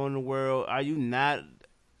what's going on in the world? Are you not?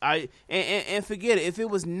 And forget it. If it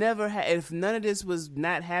was if none of this was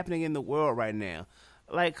not happening in the world right now,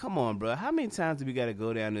 like, come on, bro. How many times do we got to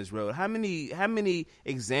go down this road? How many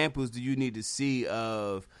examples do you need to see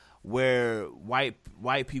of where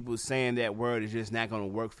white people saying that word is just not going to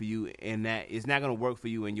work for you, and that it's not going to work for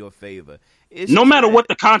you in your favor? No matter what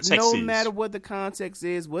the context is. No matter what the context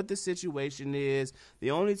is, what the situation is,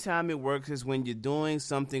 the only time it works is when you're doing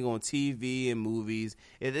something on TV and movies.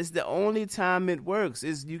 It's the only time it works.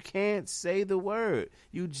 Is you can't say the word.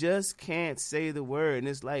 You just can't say the word. And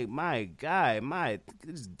it's like, my God,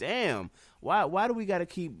 damn. Why do we got to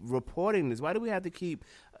keep reporting this? Why do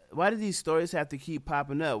these stories have to keep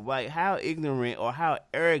popping up? Like, how ignorant or how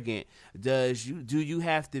arrogant do you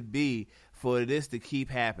have to be for this to keep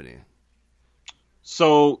happening?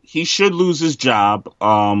 So he should lose his job,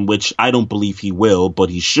 which I don't believe he will,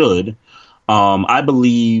 but he should. I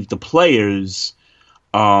believe the players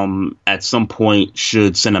at some point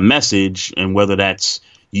should send a message, and whether that's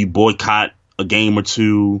you boycott a game or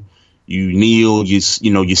two, you kneel, you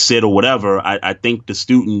sit or whatever. I think the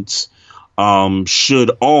students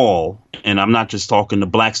should all, and I'm not just talking to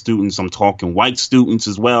black students, I'm talking white students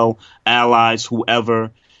as well, allies,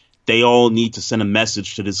 whoever. They all need to send a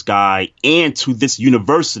message to this guy and to this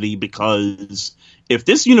university, because if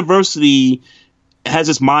this university has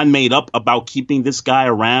its mind made up about keeping this guy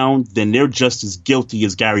around, then they're just as guilty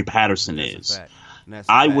as Gary Patterson is.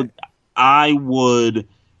 I would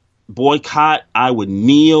boycott. I would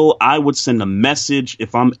kneel. I would send a message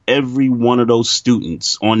if I'm every one of those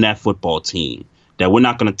students on that football team that we're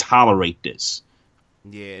not going to tolerate this.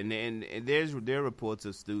 Yeah, and there are reports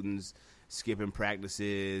of students skipping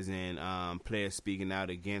practices and players speaking out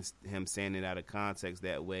against him, saying it out of context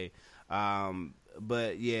that way.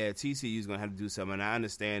 But yeah, TCU's gonna have to do something. And I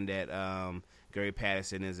understand that Gary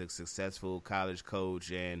Patterson is a successful college coach,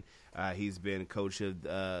 and he's been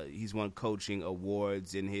he's won coaching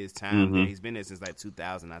awards in his time there. He's been there since like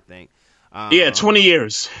 2000, I think. 20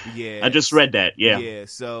 years. Yeah, I just read that. Yeah.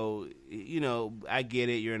 So, I get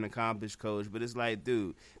it. You're an accomplished coach, but it's like,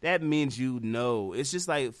 dude, that means it's just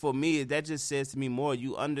like, for me, that just says to me more.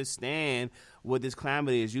 You understand what this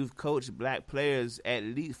climate is. You've coached black players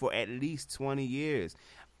for at least 20 years.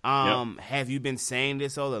 Have you been saying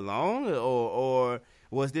this all along, or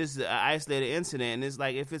was this an isolated incident? And it's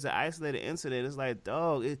like, if it's an isolated incident, it's like,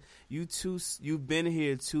 dog, you've been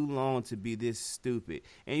here too long to be this stupid,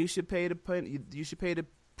 and you should pay the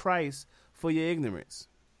price for your ignorance.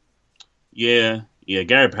 Yeah,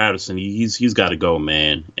 Gary Patterson, he's got to go,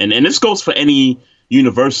 man. And this goes for any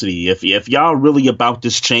university. If y'all really about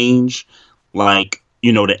this change, like, the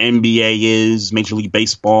NBA is, Major League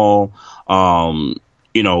Baseball,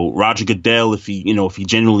 Roger Goodell, if he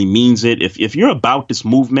genuinely means it, if you're about this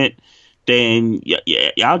movement, then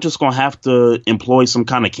y'all just gonna have to employ some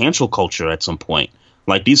kind of cancel culture at some point.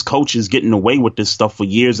 Like, these coaches getting away with this stuff for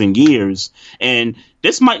years and years, and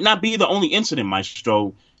this might not be the only incident,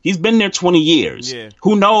 Maestro. He's been there 20 years. Yeah.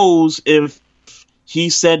 Who knows if he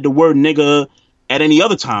said the word nigga at any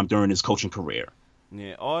other time during his coaching career?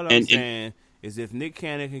 Yeah, all I'm saying is if Nick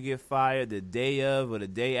Cannon can get fired the day of or the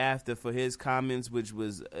day after for his comments, which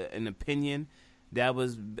was an opinion that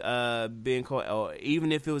was being called, or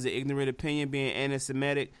even if it was an ignorant opinion being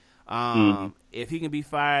anti-Semitic, if he can be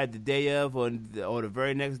fired the day of or the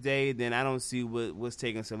very next day, then I don't see what's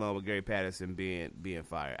taking so long with Gary Patterson being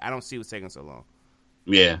fired. I don't see what's taking so long.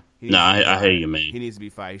 Yeah. No, I hear you, man. He needs to be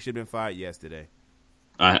fired. He should have been fired yesterday.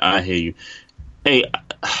 I hear you. Hey,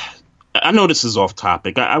 I know this is off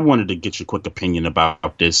topic. I wanted to get your quick opinion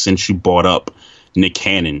about this since you brought up Nick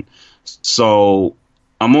Cannon. So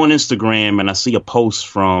I'm on Instagram and I see a post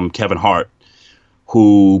from Kevin Hart,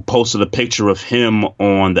 who posted a picture of him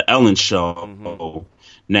on the Ellen show. Mm-hmm.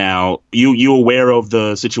 Now, you aware of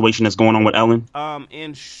the situation that's going on with Ellen?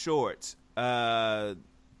 In short,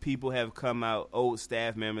 people have come out, old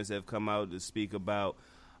staff members have come out to speak about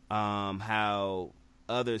how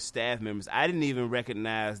other staff members, I didn't even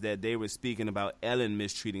recognize that they were speaking about Ellen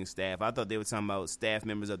mistreating staff. I thought they were talking about staff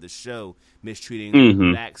members of the show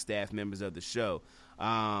mistreating black staff members of the show.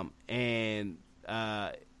 Or let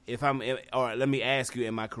me ask you,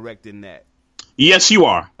 am I correct in that? Yes, you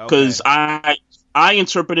are. Because I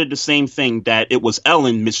interpreted the same thing, that it was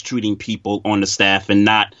Ellen mistreating people on the staff and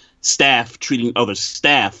not staff treating other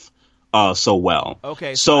staff so well.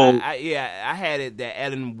 Okay, so I had it that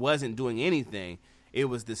Ellen wasn't doing anything. It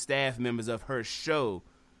was the staff members of her show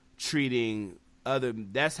treating other.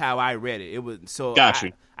 That's how I read it. It was so. Got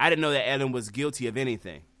you. I didn't know that Ellen was guilty of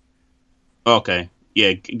anything. Okay,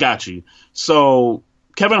 yeah, got you. So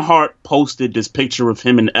Kevin Hart posted this picture of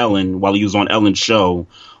him and Ellen while he was on Ellen's show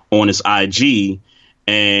on his IG,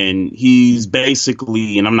 and he's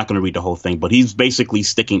basically, and I'm not going to read the whole thing, but he's basically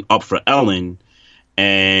sticking up for Ellen,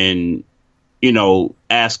 and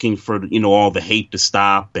asking for all the hate to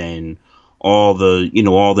stop and all the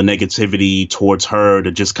negativity towards her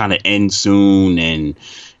to just kind of end soon. And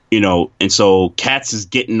so Katz is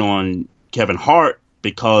getting on Kevin Hart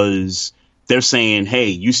because they're saying, hey,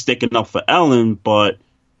 you sticking up for Ellen, but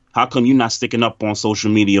how come you not sticking up on social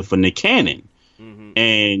media for Nick Cannon? Mm-hmm.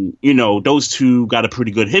 And, those two got a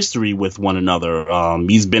pretty good history with one another.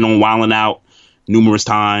 He's been on Wildin' Out numerous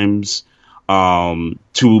times.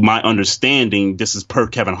 To my understanding, this is per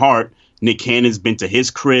Kevin Hart, Nick Cannon's been to his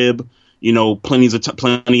crib,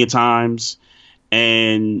 plenty of times.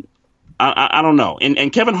 And I don't know.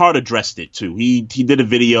 And Kevin Hart addressed it, too. He did a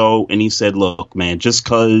video and he said, look, man, just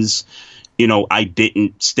because, I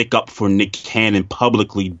didn't stick up for Nick Cannon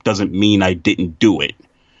publicly doesn't mean I didn't do it.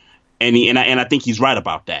 And I think he's right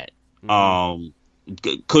about that.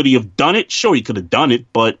 Mm-hmm. Could he have done it? Sure, he could have done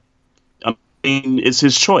it. But, I mean, it's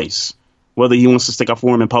his choice whether he wants to stick up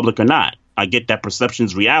for him in public or not. I get that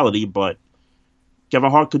perception's reality, but Kevin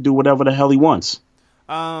Hart could do whatever the hell he wants.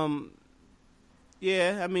 Yeah,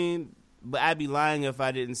 I mean, but I'd be lying if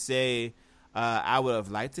I didn't say I would have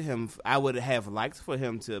liked for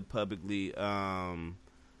him to publicly,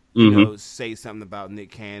 say something about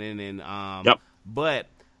Nick Cannon, and but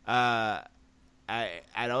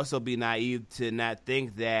I'd also be naive to not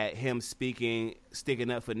think that him sticking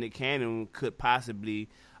up for Nick Cannon could possibly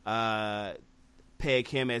peg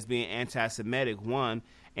him as being anti-Semitic, one,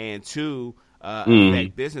 and two,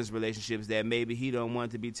 affect business relationships that maybe he don't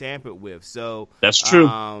want to be tampered with. So that's true.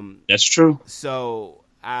 That's true. So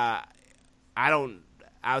I'll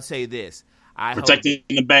say this: protecting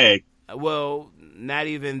the bag. Well, not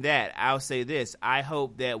even that. I'll say this: I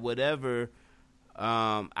hope that whatever.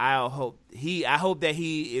 I hope that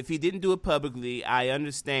if he didn't do it publicly, I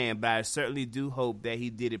understand, but I certainly do hope that he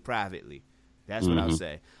did it privately. That's what I'll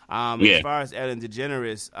say. As far as Ellen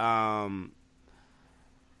DeGeneres,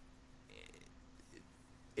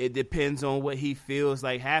 it depends on what he feels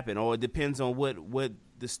like happened, or it depends on what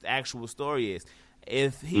the actual story is.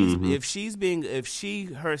 If she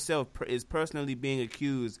herself is personally being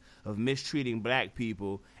accused of mistreating black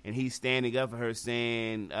people, and he's standing up for her,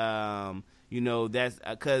 saying, that's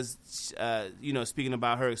because speaking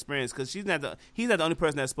about her experience, because he's not the only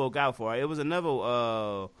person that spoke out for her. It was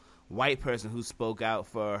another white person who spoke out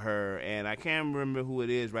for her, and I can't remember who it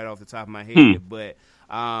is right off the top of my head, but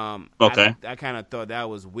I kind of thought that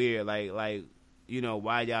was weird, like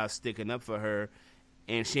why y'all sticking up for her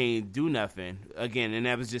and she ain't do nothing again. And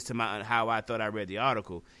that was just how I thought I read the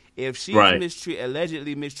article. If she's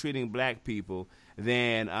allegedly mistreating black people,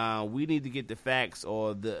 then we need to get the facts,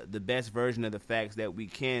 or the best version of the facts that we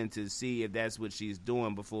can, to see if that's what she's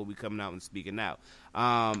doing before we come out and speaking out.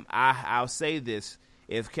 I'll say this: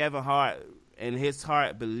 if Kevin Hart in his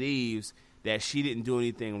heart believes that she didn't do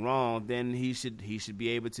anything wrong, then he should be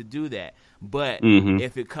able to do that. But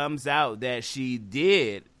if it comes out that she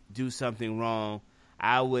did do something wrong,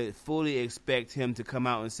 I would fully expect him to come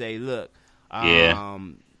out and say, look, Yeah.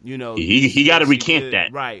 You know, he got to recant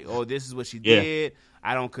that. Right. Or this is what she did.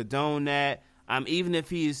 I don't condone that. Even if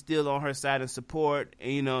he is still on her side of support,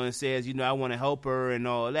 you know, and says, you know, I want to help her and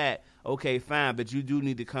all that, okay, fine. But you do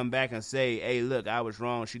need to come back and say, hey, look, I was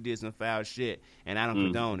wrong. She did some foul shit, and I don't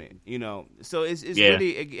condone it. You know, so it's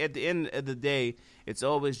really, at the end of the day, it's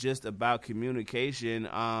always just about communication.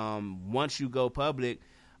 Once you go public,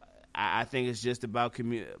 I think it's just about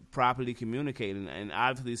properly communicating. And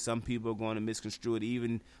obviously some people are going to misconstrue it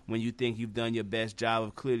even when you think you've done your best job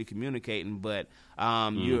of clearly communicating. But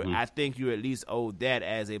I think you're at least owed that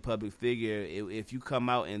as a public figure. If you come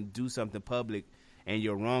out and do something public and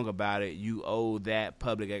you're wrong about it, you owe that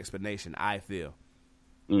public explanation, I feel.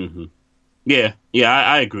 Mm-hmm. Yeah,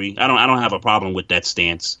 I agree. I don't have a problem with that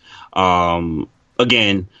stance.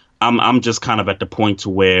 Again, I'm just kind of at the point to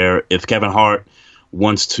where if Kevin Hart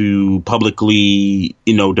wants to publicly,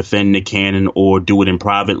 you know, defend Nick Cannon or do it in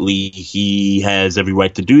privately, he has every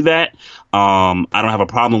right to do that. I don't have a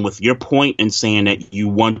problem with your point in saying that you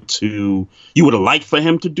would have liked for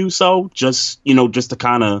him to do so, just to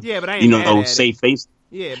kind of, save face.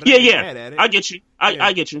 Yeah, but I get you.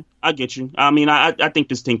 I get you. I mean, I think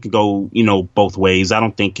this thing could go, both ways. I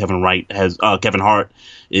don't think Kevin Hart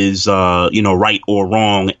is, right or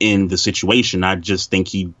wrong in the situation. I just think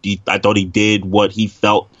I thought he did what he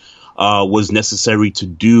felt was necessary to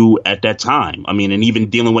do at that time. I mean, and even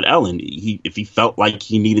dealing with Ellen, if he felt like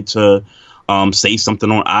he needed to say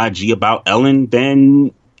something on IG about Ellen,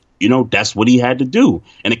 then, that's what he had to do.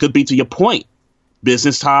 And it could be, to your point,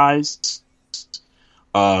 business ties,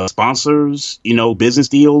 sponsors, business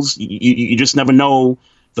deals. You just never know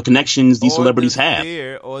the connections these celebrities have.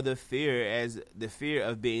 The fear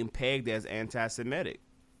of being pegged as anti-Semitic.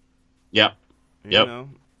 Yep. Like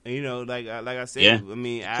I said, yeah. I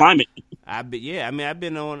mean, climate. I've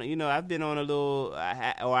been on a little,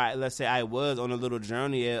 let's say I was on a little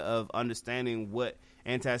journey of understanding what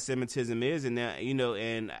anti-Semitism is, and now,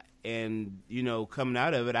 coming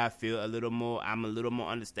out of it, I feel I'm a little more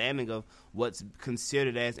understanding of what's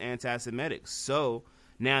considered as anti-Semitic. So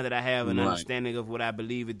now that I have an understanding of what I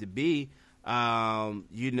believe it to be,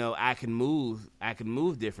 I can move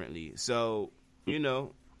differently. So, it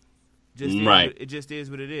just is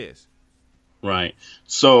what it is. Right.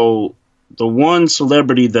 So the one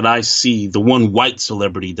celebrity that I see, the one white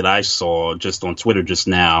celebrity that I saw just on Twitter just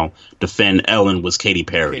now defend Ellen was Katy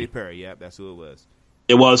Perry. Katy Perry, yep, that's who it was.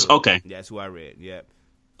 It was? Okay. That's who I read, yep.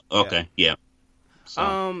 Okay, yeah.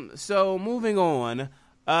 So moving on,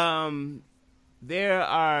 there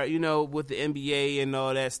are, with the NBA and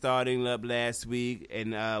all that starting up last week,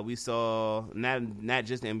 and we saw not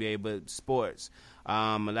just the NBA, but sports.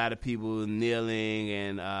 A lot of people kneeling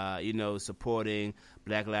and supporting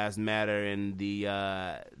Black Lives Matter and the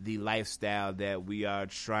lifestyle that we are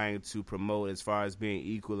trying to promote as far as being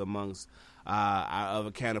equal amongst our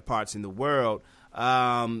other counterparts in the world.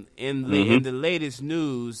 In the latest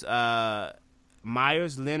news,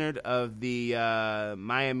 Myers Leonard of the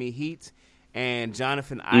Miami Heat and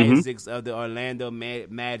Jonathan Isaacs of the Orlando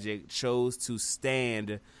Magic chose to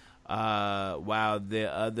stand while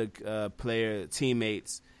the other player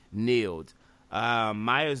teammates kneeled.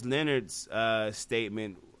 Myers Leonard's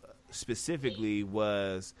statement specifically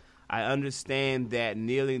was, "I understand that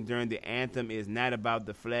kneeling during the anthem is not about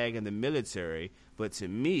the flag and the military, but to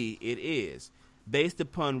me it is. Based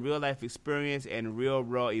upon real-life experience and real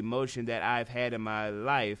raw emotion that I've had in my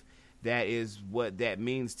life, that is what that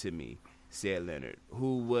means to me," said Leonard,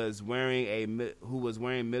 who was wearing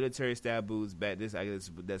military-style boots back. I guess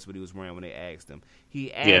that's what he was wearing when they asked him.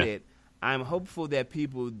 He added, I'm hopeful that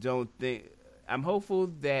people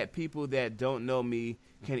that don't know me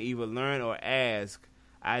can either learn or ask.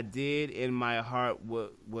 I did in my heart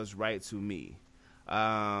what was right to me."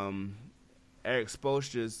 Eric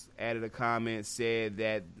Spoelstra added a comment, said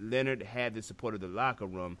that Leonard had the support of the locker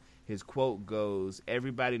room. His quote goes,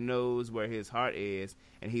 "Everybody knows where his heart is,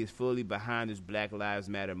 and he's fully behind this Black Lives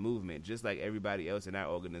Matter movement, just like everybody else in our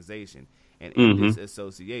organization and in this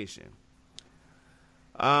association."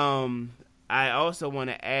 I also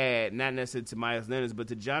want to add, not necessarily to Myers Leonard, but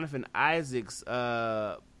to Jonathan Isaacs'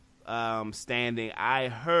 standing. I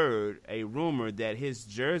heard a rumor that his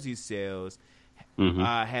jersey sales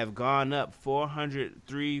have gone up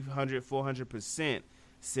 400%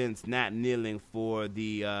 since not kneeling for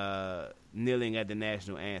the kneeling at the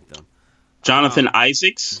national anthem. Jonathan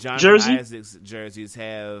Isaacs' jerseys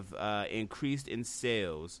have increased in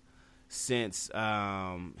sales since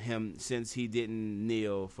he didn't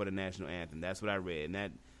kneel for the national anthem. That's what I read.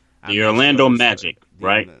 And the Orlando Magic,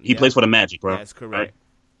 right? He plays for the Magic, right? That's correct.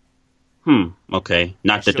 Right? Okay.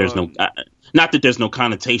 Not that there's no. Not that there's no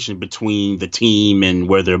connotation between the team and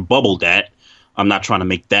where they're bubbled at. I'm not trying to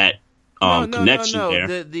make that connection there.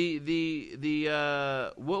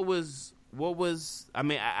 What was? I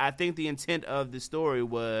mean, I think the intent of the story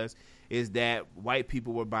is that white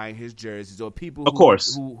people were buying his jerseys, or people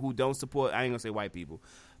who don't support. I ain't gonna say white people.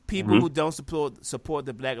 People who don't support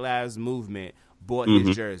the Black Lives Movement bought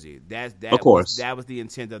his jersey. That was the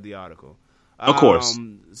intent of the article. Of course.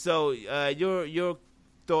 So your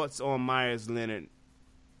thoughts on Myers Leonard?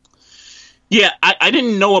 Yeah, I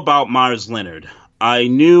didn't know about Myers Leonard. I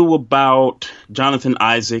knew about Jonathan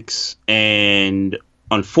Isaacs, and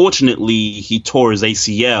unfortunately, he tore his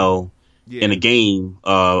ACL in a game,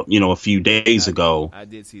 a few days ago. I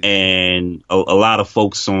did see that. And a lot of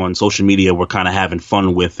folks on social media were kind of having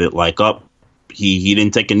fun with it, like, he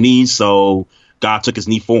didn't take a knee, so God took his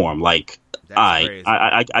knee for him. Like, y'all.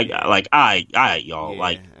 Yeah, like,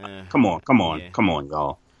 come on,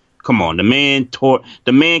 y'all. Come on, the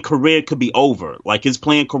man career could be over. Like, his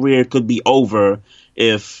playing career could be over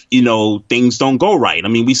if, things don't go right. I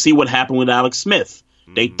mean, we see what happened with Alex Smith.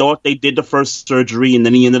 They thought they did the first surgery, and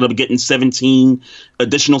then he ended up getting 17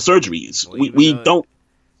 additional surgeries. Well, even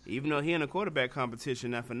though he in a quarterback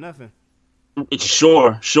competition, not for nothing.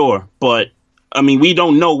 Sure. But, I mean, we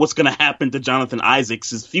don't know what's going to happen to Jonathan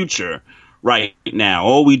Isaacs' future right now.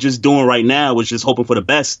 All we just doing right now is just hoping for the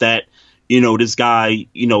best that, this guy,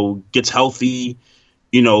 gets healthy,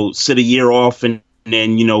 sit a year off and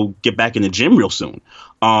then, get back in the gym real soon.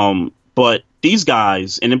 But these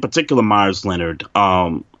guys, and in particular Myers Leonard,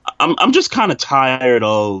 I'm just kind of tired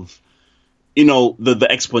of, the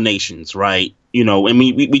explanations, right? And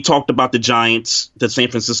we talked about the Giants, the San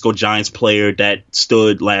Francisco Giants player that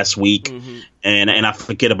stood last week, and I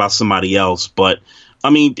forget about somebody else. But, I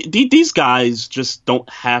mean, these guys just don't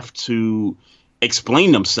have to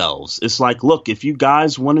explain themselves. It's like, look, if you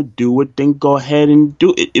guys want to do it, then go ahead and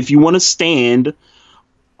do it. If you want to stand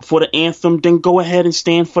for the anthem, then go ahead and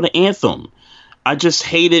stand for the anthem. I just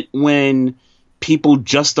hate it when people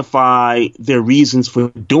justify their reasons for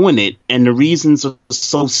doing it, and the reasons are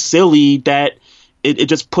so silly that it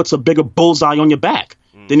just puts a bigger bullseye on your back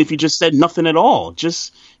than if you just said nothing at all.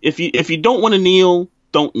 Just if you don't want to kneel,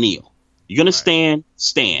 don't kneel. You're gonna stand.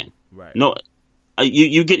 Right. No,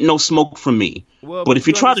 you get no smoke from me. Well, but if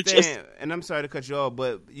you try to just, and I'm sorry to cut you off,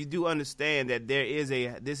 but you do understand that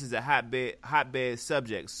this is a hotbed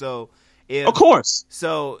subject. So, of course.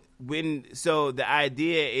 So the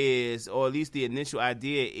idea is, or at least the initial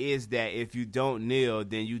idea is, that if you don't kneel,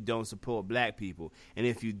 then you don't support black people, and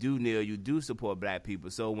if you do kneel, you do support black people.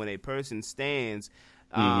 So when a person stands,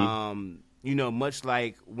 much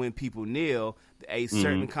like when people kneel, a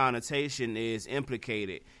certain connotation is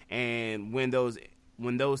implicated, and when those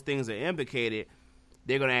things are implicated,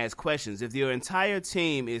 they're going to ask questions. If your entire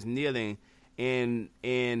team is kneeling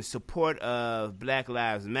in support of Black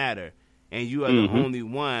Lives Matter, and you are the only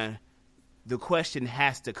one, the question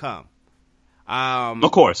has to come.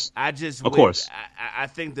 Of course. I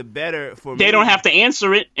think the better for me. They don't have to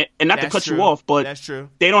answer it, and not to cut you off, but that's true.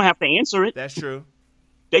 They don't have to answer it. That's true.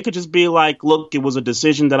 They could just be like, look, it was a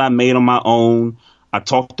decision that I made on my own. I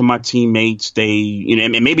talked to my teammates.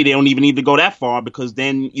 And maybe they don't even need to go that far, because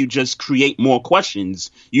then you just create more questions.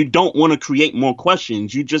 You don't want to create more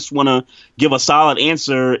questions. You just want to give a solid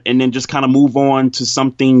answer and then just kind of move on to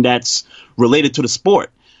something that's related to the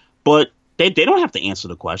sport. But they don't have to answer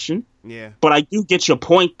the question. Yeah. But I do get your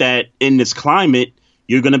point that in this climate,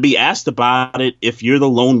 you're going to be asked about it if you're the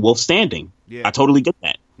lone wolf standing. Yeah. I totally get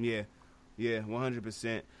that. Yeah. Yeah,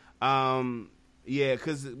 100%.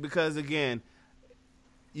 Because again,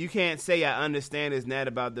 you can't say I understand it's not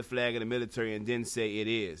about the flag of the military and then say it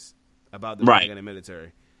is about the flag of the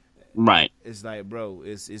military. Right. It's like, bro,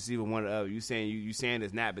 it's even one or the other. You saying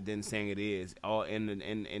it's not, but then saying it is, all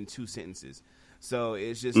in two sentences. So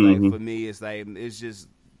it's just like, for me, it's just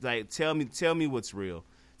like tell me what's real.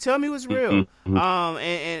 Tell me what's real.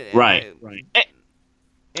 Right.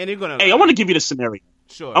 And you're gonna. Hey, I want to give you the scenario.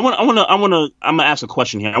 Sure. I'm gonna ask a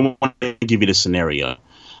question here. I want to give you the scenario.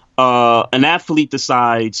 An athlete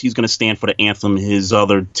decides he's going to stand for the anthem. His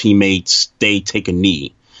other teammates, they take a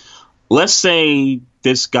knee. Let's say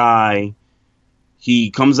this guy,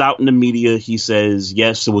 he comes out in the media. He says,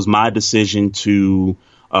 yes, it was my decision to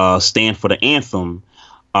stand for the anthem.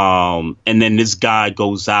 And then this guy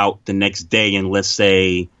goes out the next day, and let's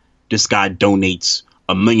say this guy donates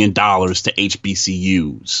 $1 million to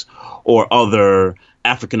HBCUs or other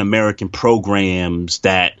African-American programs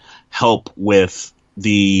that help with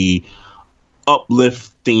the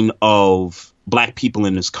uplifting of black people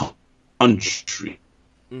in this country.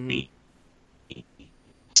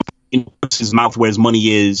 puts his mouth where his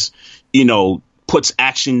money is, puts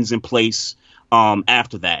actions in place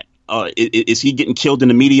after that. Is he getting killed in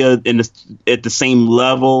the media at the same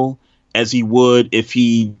level as he would if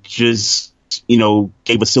he just,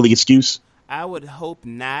 gave a silly excuse? I would hope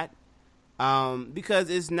not, because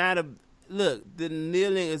it's not look. The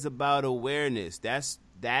kneeling is about awareness. That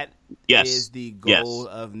is the goal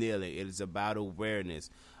of kneeling. It is about awareness.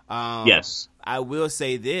 Yes. I will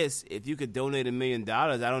say this: if you could donate $1 million,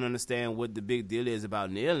 I don't understand what the big deal is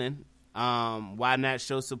about kneeling. Why not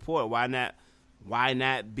show support? Why not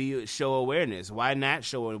show awareness? Why not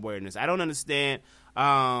show awareness? I don't understand.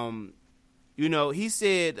 He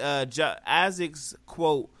said Isaac's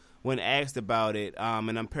quote when asked about it,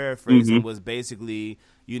 and I'm paraphrasing, was basically,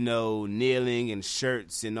 kneeling and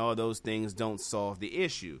shirts and all those things don't solve the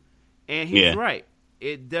issue. And he's right.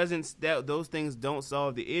 It doesn't. Those things don't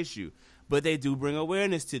solve the issue, but they do bring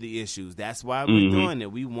awareness to the issues. That's why we're doing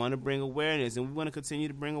it. We want to bring awareness, and we want to continue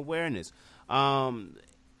to bring awareness.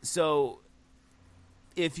 So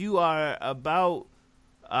if you are about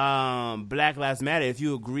Black Lives Matter, if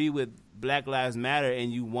you agree with Black Lives Matter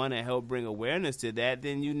and you want to help bring awareness to that,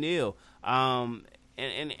 then you kneel. And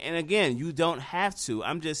again, you don't have to.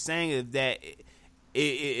 I'm just saying that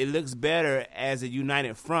it looks better as a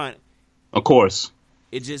united front. Of course.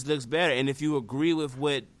 It just looks better. And if you agree with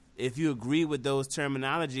those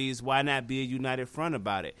terminologies, why not be a united front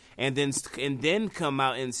about it? And then come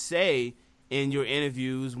out and say in your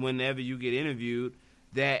interviews, whenever you get interviewed,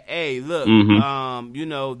 that, hey, look,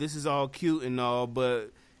 this is all cute and all,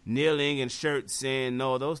 but kneeling and shirts and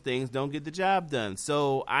all those things don't get the job done.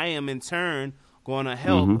 So I am in turn going to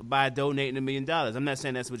help by donating $1 million. I'm not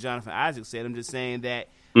saying that's what Jonathan Isaac said. I'm just saying that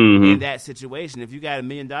in that situation, if you got $1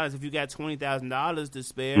 million, if you got $20,000 to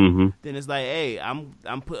spare, then it's like, hey, I'm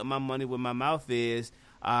putting my money where my mouth is.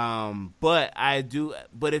 But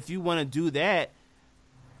if you want to do that,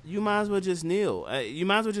 you might as well just kneel. You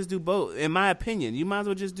might as well just do both. In my opinion, you might as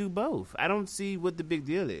well just do both. I don't see what the big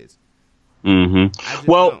deal is.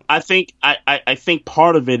 Well, I think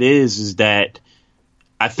part of it is that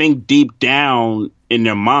I think deep down in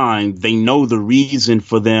their mind, they know the reason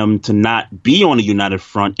for them to not be on a united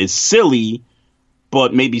front is silly,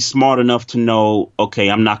 but maybe smart enough to know, okay,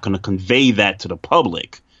 I'm not going to convey that to the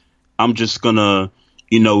public. I'm just going to,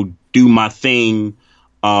 do my thing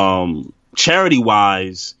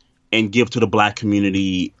charity-wise and give to the Black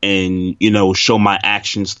community and, show my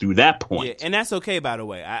actions through that point. Yeah, and that's okay, by the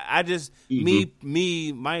way. I just,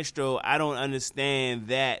 me, Maestro, I don't understand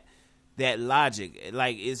that logic.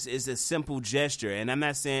 Like, it's a simple gesture. And I'm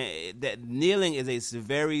not saying that kneeling is a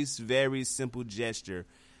very, very simple gesture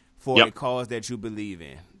for a cause that you believe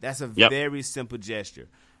in. That's a very simple gesture.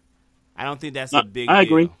 I don't think that's a big deal.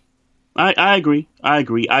 Agree. I agree.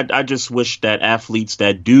 I just wish that athletes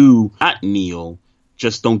that do not kneel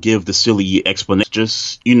just don't give the silly explanation.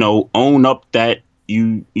 Just, own up that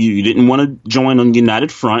you didn't want to join on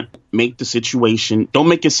United Front. Make the situation. Don't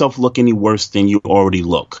make yourself look any worse than you already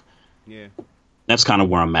look. Yeah. That's kind of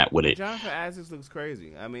where I'm at with it. Jonathan Isaac looks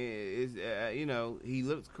crazy. I mean, he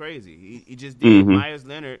looks crazy. He just did. Myers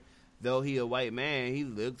Leonard, though he a white man, he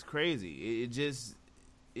looks crazy. It just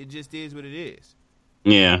is what it is.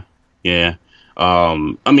 Yeah. Yeah. I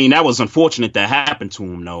mean, that was unfortunate that happened to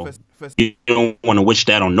him, though. You don't want to wish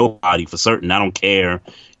that on nobody for certain. I don't care,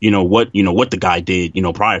 what the guy did,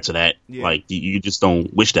 prior to that. Yeah. Like, you just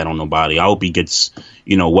don't wish that on nobody. I hope he gets,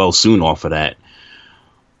 well soon off of that.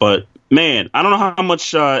 But man, I don't know how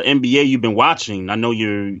much NBA you've been watching. I know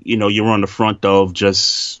you're on the front of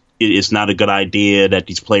just it's not a good idea that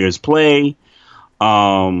these players play.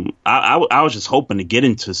 I was just hoping to get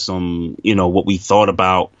into some, what we thought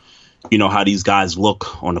about, how these guys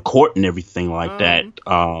look on the court and everything like that.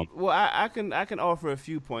 Well, I can offer a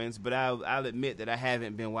few points, but I'll admit that I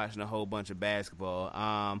haven't been watching a whole bunch of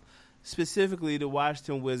basketball. Specifically, the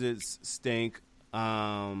Washington Wizards stink.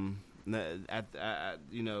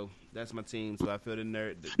 That's my team, so I feel the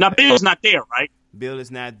nerd. Now, Bill's not there, right? Bill is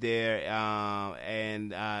not there,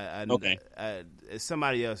 and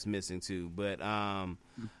somebody else missing too. But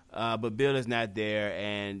Bill is not there,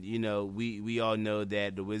 and we all know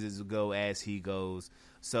that the Wizards will go as he goes.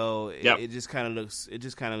 So it just kind of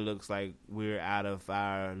looks like we're out of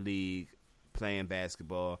our league playing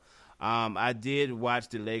basketball. I did watch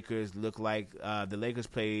the Lakers look like the Lakers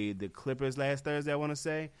played the Clippers last Thursday, I want to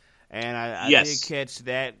say. And I did catch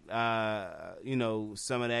that,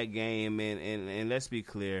 some of that game. And let's be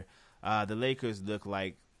clear, the Lakers look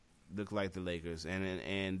like the Lakers,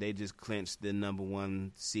 and they just clinched the number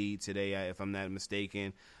 1 seed today, if I'm not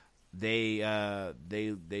mistaken. They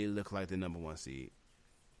look like the number 1 seed.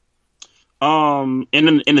 in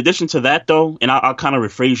addition to that, though, and I'll kind of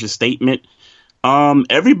rephrase your statement.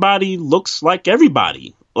 Everybody looks like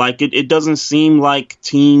everybody. Like it doesn't seem like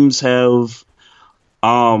teams have,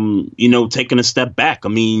 taken a step back. I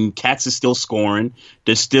mean, Cats is still scoring.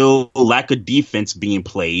 There's still a lack of defense being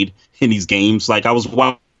played in these games. Like I was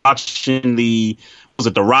watching the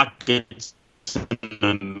Rockets and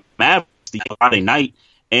the Mavericks the Friday night,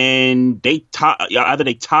 and either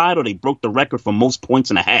they tied or they broke the record for most points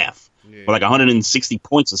in a half. Yeah. For like 160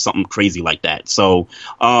 points or something crazy like that. So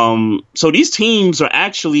these teams are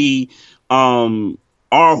actually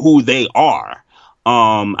are who they are.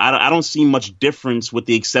 I don't see much difference with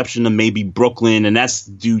the exception of maybe Brooklyn, and that's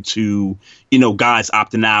due to, guys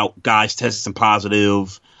opting out, guys testing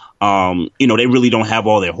positive. They really don't have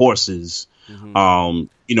all their horses, to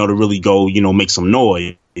really go, make some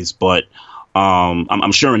noise. But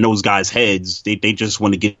I'm sure in those guys' heads, they just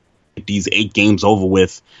want to get these 8 games over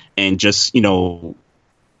with and just, get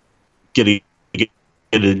a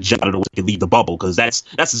jump out of the way to leave the bubble, because that's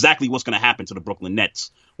exactly what's going to happen to the Brooklyn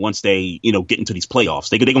Nets once they get into these playoffs.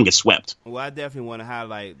 They're going to get swept. Well, I definitely want to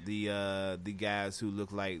highlight the guys who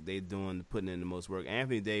look like they're putting in the most work.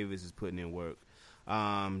 Anthony Davis is putting in work.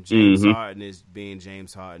 James Harden is being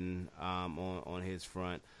James Harden on his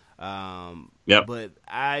front. Yep. But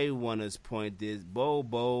I want to point this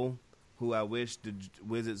Bo, who I wish the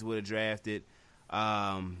Wizards would have drafted.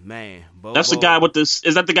 Bo. That's the guy with this.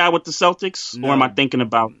 Is that the guy with the Celtics? No, or am I thinking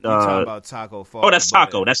about? You're talking about Taco Fall. Oh, that's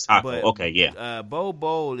Taco. That's Taco. Okay, yeah.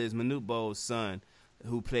 Bo is Manute Bol's son,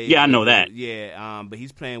 who played. Yeah, I know that. Yeah, but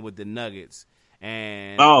he's playing with the Nuggets,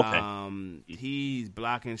 and he's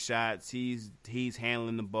blocking shots. He's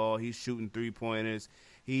handling the ball. He's shooting 3-pointers.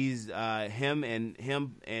 He's him and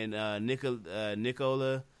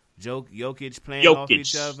Nikola Jokic playing off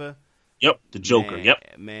each other. Yep, the Joker.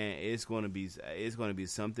 Man, it's going to be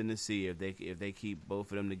something to see if they keep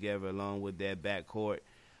both of them together along with that backcourt.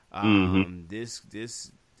 This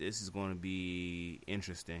is going to be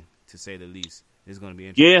interesting, to say the least. It's going to be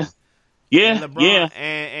interesting. Yeah. And LeBron,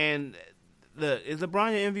 And look, is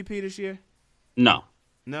LeBron your MVP this year? No.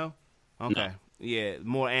 Okay. No. Yeah,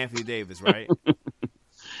 more Anthony Davis, right?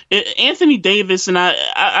 Anthony Davis, and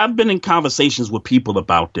I've been in conversations with people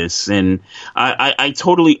about this, and I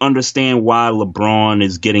totally understand why LeBron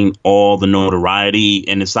is getting all the notoriety,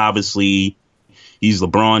 and it's obviously he's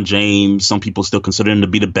LeBron James. Some people still consider him to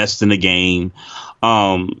be the best in the game.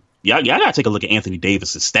 Y'all gotta take a look at Anthony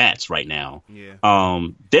Davis's stats right now. Yeah.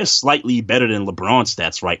 They're slightly better than LeBron's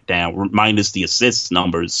stats right now, minus the assist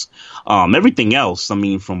numbers. Everything else, I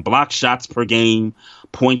mean, from block shots per game,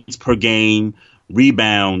 points per game,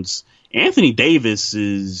 rebounds, Anthony Davis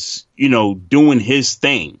is, doing his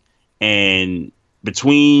thing. And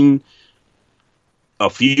between a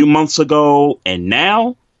few months ago and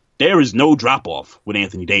now, there is no drop off with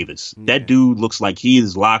Anthony Davis. Yeah. That dude looks like he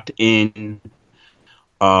is locked in,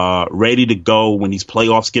 ready to go when these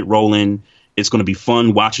playoffs get rolling. It's going to be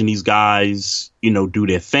fun watching these guys, do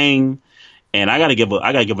their thing. And I gotta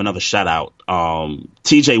give another shout out.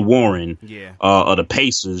 T.J. Warren, of the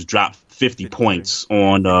Pacers, dropped 50 points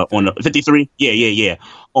on the 53. Yeah.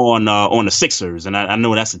 On the Sixers, and I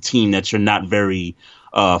know that's a team that you're not very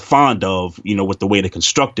fond of, with the way they're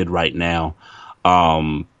constructed right now.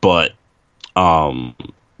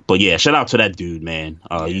 But yeah, shout out to that dude, man.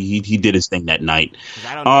 He did his thing that night.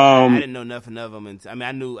 I didn't know nothing of him.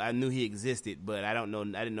 I knew he existed, but I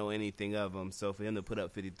didn't know anything of him. So for him to put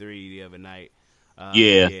up 53 the other night,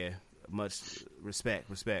 much respect.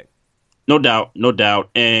 No doubt.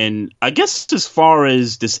 And I guess as far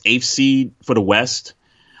as this 8th seed for the West,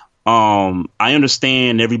 I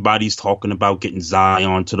understand everybody's talking about getting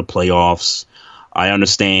Zion to the playoffs. I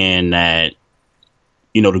understand that,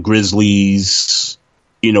 the Grizzlies,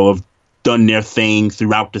 have done their thing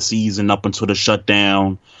throughout the season up until the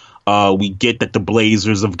shutdown. We get that the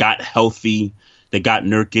Blazers have got healthy. They got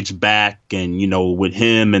Nurkic back, and, with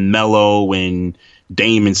him and Melo and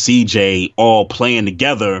Dame and CJ all playing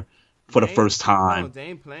together for the first time. Oh,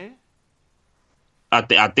 Dame playing?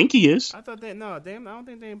 I think he is. I thought that. No, Dame. I don't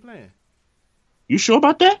think Dame playing. You sure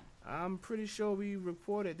about that? I'm pretty sure we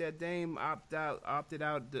reported that Dame opted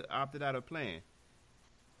out of playing.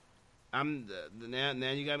 Now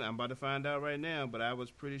you got me. I'm about to find out right now, but I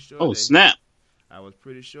was pretty sure. Oh, snap! I was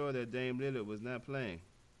pretty sure that Dame Lillard was not playing.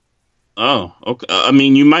 Oh, okay. I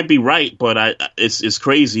mean, you might be right, but it's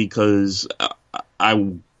crazy because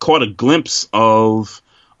I caught a glimpse of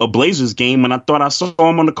a Blazers game when I thought I saw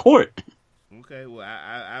him on the court. Okay, well,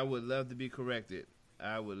 I would love to be corrected.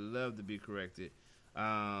 I'm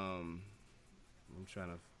trying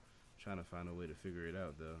to find a way to figure it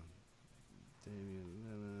out though. Damian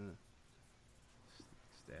Lillard.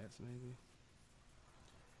 Stats, maybe.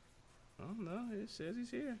 I don't know. It says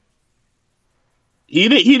he's here.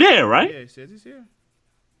 He there, right? Yeah, it says he's here.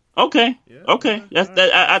 Okay. Yeah, Okay. yeah,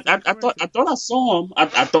 I thought I saw him.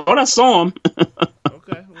 I thought I saw him.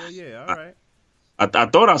 Okay. Well, yeah. All right. I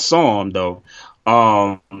thought I saw him though.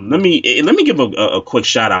 Let me give a quick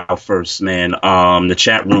shout out first, man. The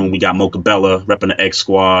chat room, we got Mocha Bella repping the X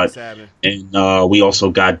Squad, and we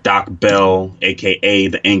also got Doc Bell, aka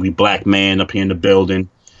the Angry Black Man, up here in the building.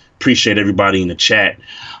 Appreciate everybody in the chat.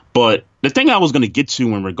 But the thing I was going to get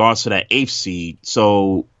to in regards to that 8th seed,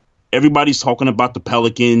 so everybody's talking about the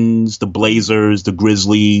Pelicans, the Blazers, the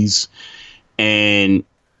Grizzlies, and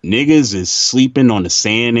niggas is sleeping on the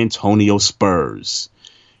San Antonio Spurs.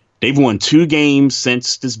 They've won 2 games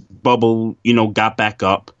since this bubble, got back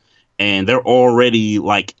up, and they're already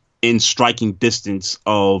like in striking distance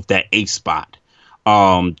of that 8th spot.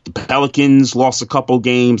 The Pelicans lost a couple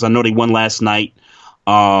games. I know they won last night.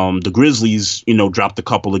 The Grizzlies, dropped a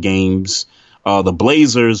couple of games. The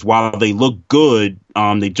Blazers, while they look good,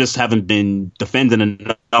 they just haven't been defending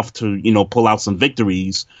enough to, pull out some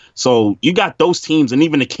victories. So you got those teams, and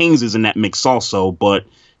even the Kings is in that mix also, but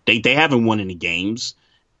they haven't won any games.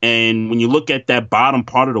 And when you look at that bottom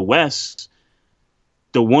part of the West,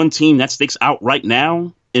 the one team that sticks out right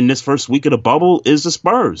now in this first week of the bubble is the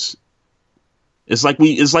Spurs. It's like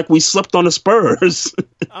we slipped on the Spurs.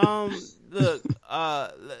 Look,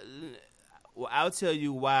 well, I'll tell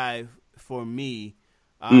you why. For me,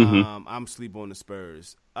 I'm sleep on the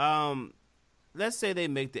Spurs. Let's say they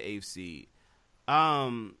make the 8th seed.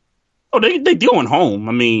 They going home.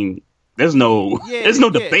 I mean, there's no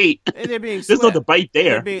debate. And they're being swept. There's no debate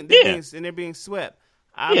there. They're being swept.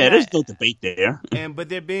 There's no debate there. But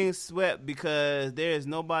they're being swept because there is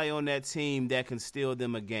nobody on that team that can steal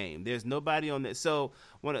them a game. There's nobody on that. So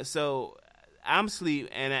I'm sleep,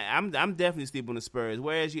 and I'm definitely sleep on the Spurs.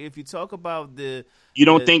 Whereas if you talk about you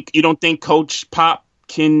don't think Coach Pop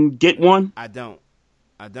can get one? I don't.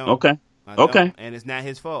 Okay. Okay. And it's not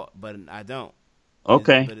his fault, but I don't.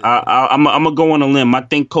 Okay. I'm gonna go on a limb. I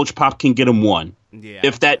think Coach Pop can get him one. Yeah.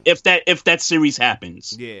 If that series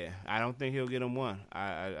happens. Yeah, I don't think he'll get him one.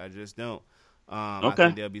 I just don't. Okay. I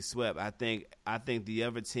think they'll be swept. I think the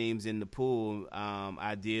other teams in the pool,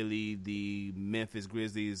 ideally the Memphis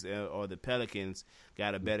Grizzlies or the Pelicans,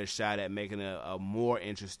 got a better shot at making a more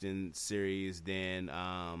interesting series than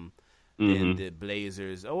the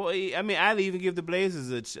Blazers. I'd even give the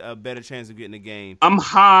Blazers a better chance of getting a game. I'm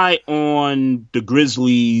high on the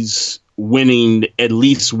Grizzlies winning at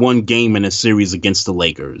least one game in a series against the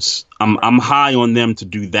Lakers. I'm high on them to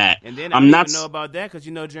do that. And then I don't even know about that because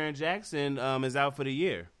Jaren Jackson is out for the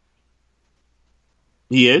year.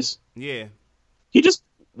 He is? Yeah. He just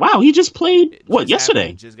played yesterday?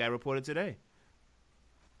 Happened. Just got reported today.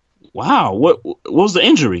 Wow. What was the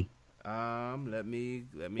injury? Let me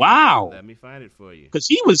find it for you. Because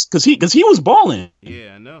he was balling.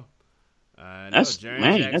 Yeah, I know. That's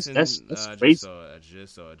Jaren Jackson. That's crazy. I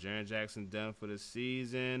just saw Jaren Jackson done for the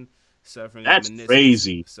season, suffering that's a meniscus,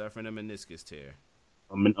 crazy. Suffering a meniscus tear.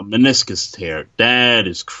 A meniscus tear. That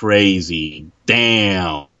is crazy.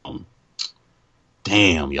 Damn,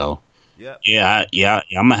 yo. Yep. Yeah.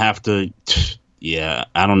 I'm gonna have to. Yeah,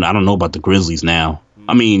 I don't know about the Grizzlies now.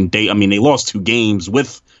 I mean, they lost 2 games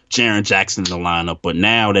with Jaren Jackson in the lineup, but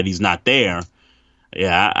now that he's not there.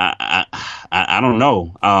 Yeah, I don't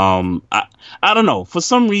know. I don't know. For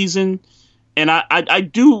some reason, and I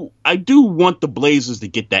do want the Blazers to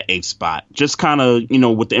get that 8th spot. Just kind of,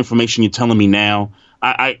 with the information you're telling me now,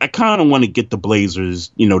 I kind of want to get the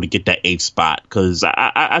Blazers, to get that 8th spot because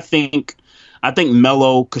I think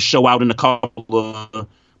Melo could show out in a couple of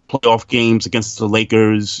playoff games against the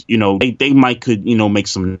Lakers. They might could make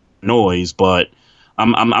some noise, but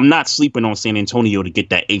I'm not sleeping on San Antonio to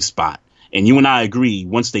get that 8th spot. And you and I agree.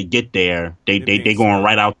 Once they get there, they going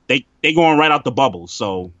right out. They going right out the bubble.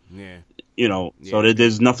 So so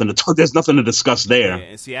there's nothing to discuss there. Yeah,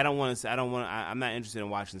 and see, I'm not interested in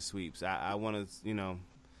watching sweeps. I want to,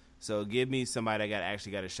 So give me somebody that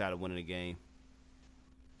actually got a shot at winning the game.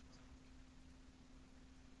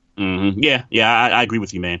 Mm-hmm. Yeah, I agree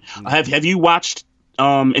with you, man. Mm-hmm. Have you watched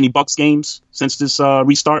any Bucks games since this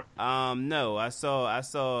restart? No, I saw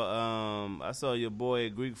your boy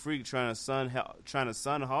Greek Freak trying to sun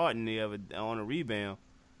Harden the other on a rebound.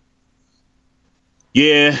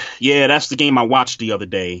 Yeah, that's the game I watched the other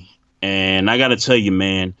day, and I gotta tell you,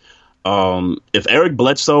 man, if Eric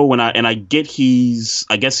Bledsoe and I get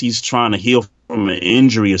I guess he's trying to heal from an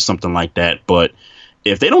injury or something like that, but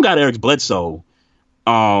if they don't got Eric Bledsoe,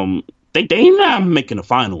 they not making the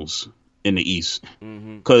finals. in the East.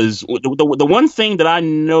 Because the one thing that I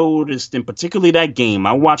noticed, in particularly that game,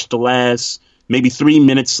 I watched the last maybe 3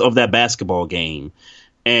 minutes of that basketball game,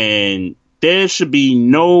 and there should be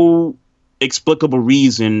no explicable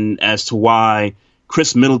reason as to why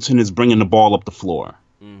Chris Middleton is bringing the ball up the floor.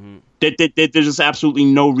 There's just absolutely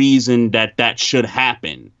no reason that should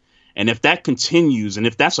happen. And if that continues, and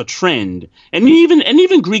if that's a trend, and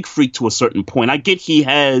even Greek Freak to a certain point, I get he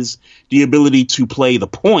has the ability to play the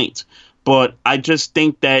point, but I just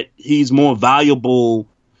think that he's more valuable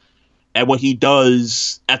at what he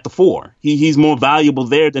does at the 4. He's more valuable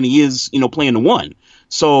there than he is, playing the 1.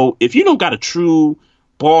 So if you don't got a true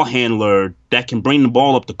ball handler that can bring the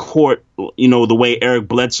ball up the court, the way Eric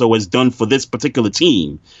Bledsoe has done for this particular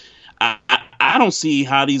team, I don't see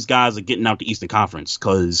how these guys are getting out the Eastern Conference,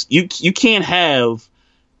 because you can't have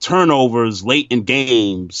turnovers late in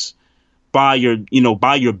games by your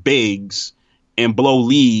bigs and blow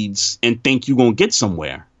leads and think you're going to get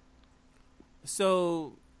somewhere.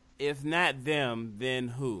 So if not them, then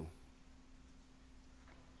who?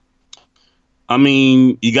 I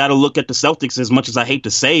mean, you got to look at the Celtics. As much as I hate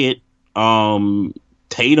to say it,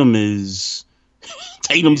 Tatum's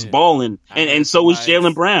balling, and so is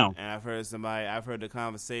Jaylen Brown. And I've heard the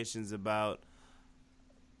conversations about,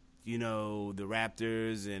 the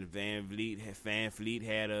Raptors and Van Fleet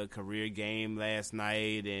had a career game last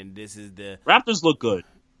night, and this is the Raptors look good.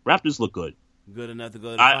 Good enough to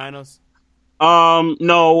go to the finals.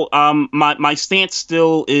 No. My stance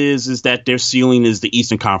still is that their ceiling is the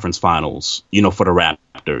Eastern Conference Finals. For the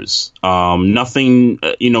Raptors.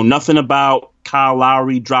 Nothing about Kyle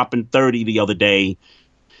Lowry dropping 30 the other day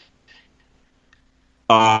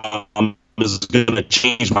is going to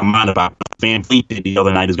change my mind about Van Fleet did the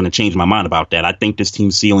other night is going to change my mind about that. I think this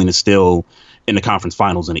team's ceiling is still in the conference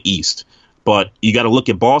finals in the East. But you got to look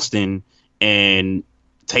at Boston, and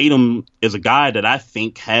Tatum is a guy that I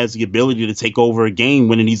think has the ability to take over a game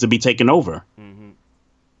when it needs to be taken over.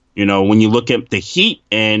 When you look at the Heat,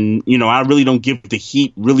 and, I really don't give the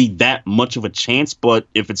Heat really that much of a chance, but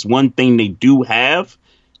if it's one thing they do have,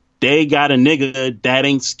 they got a nigga that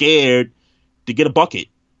ain't scared to get a bucket,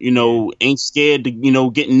 ain't scared to,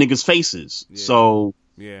 get in niggas' faces. Yeah. So,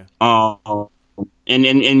 yeah.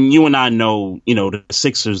 And you and I know, the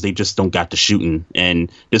Sixers, they just don't got the shooting.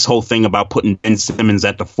 And this whole thing about putting Ben Simmons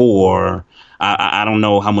at the 4, I don't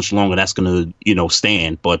know how much longer that's going to,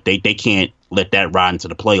 stand. But they can't let that ride into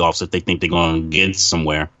the playoffs if they think they're going to get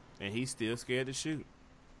somewhere. And he's still scared to shoot.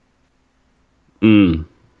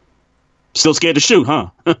 Still scared to shoot, huh?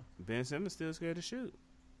 Ben Simmons still scared to shoot.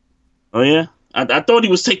 Oh, yeah? I thought he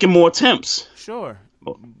was taking more attempts. Sure.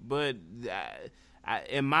 But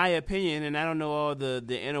in my opinion, and I don't know all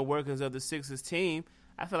the inner workings of the Sixers team,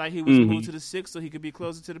 I feel like he was moved to the 6 so he could be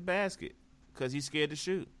closer to the basket because he's scared to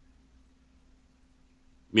shoot.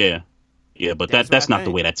 Yeah, but that's not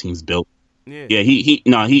the way that team's built. Yeah,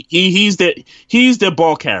 he's their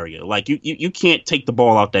ball carrier. Like you can't take the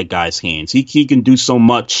ball out that guy's hands. He can do so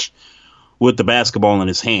much with the basketball in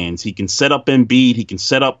his hands. He can set up Embiid. He can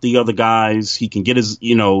set up the other guys. He can get his,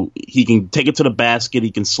 he can take it to the basket. He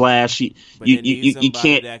can slash. You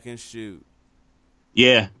can't. That can shoot.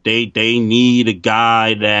 Yeah, they need a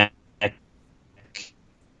guy that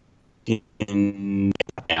can,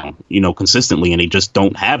 consistently, and they just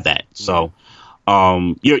don't have that. So,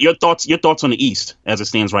 your thoughts on the East as it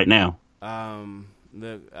stands right now?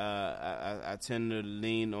 Look, I tend to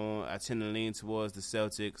lean towards the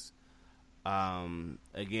Celtics.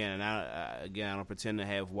 Again, I don't pretend to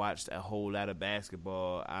have watched a whole lot of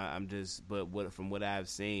basketball. From what I've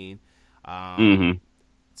seen,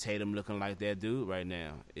 Tatum looking like that dude right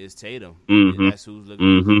now. It's Tatum. That's who's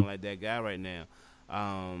looking like that guy right now.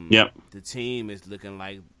 The team is looking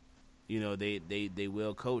like, they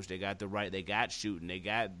will coach. They got they got shooting, they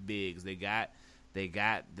got bigs, they got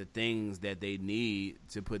the things that they need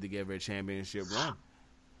to put together a championship run.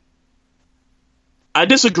 I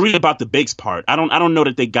disagree about the bigs part. I don't know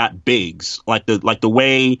that they got bigs like the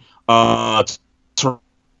way Toronto's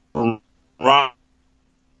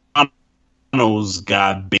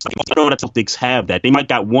got bigs. I don't know that the Celtics have that. They might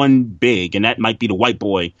got one big, and that might be the white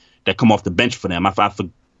boy that come off the bench for them. I forgot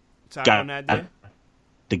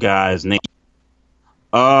the guy's name.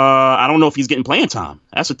 I don't know if he's getting playing time.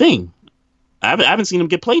 That's the thing. I haven't seen him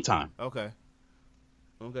get play time. Okay,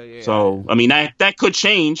 yeah. So I mean that could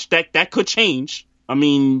change. That could change. I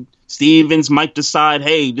mean, Stevens might decide,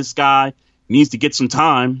 hey, this guy needs to get some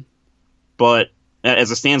time, but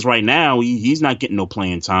as it stands right now, he's not getting no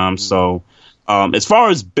playing time. So, as far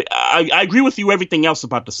as I agree with you everything else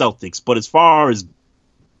about the Celtics, but as far as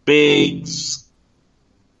bigs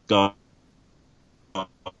go,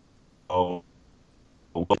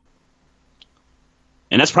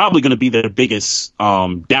 and that's probably going to be their biggest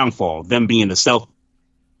downfall. Them being the Celtics,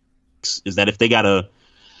 is that if they got to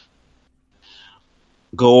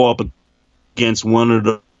go up against one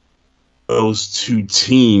of those two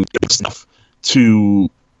teams to,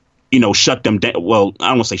 shut them down. Well, I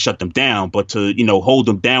don't want to say shut them down, but to, hold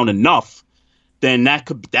them down enough, then that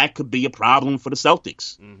could be a problem for the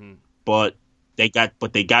Celtics. Mm-hmm. But they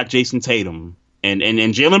got Jason Tatum, and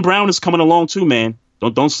Jaylen Brown is coming along too, man.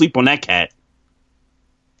 Don't sleep on that cat.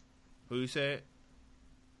 Who you said?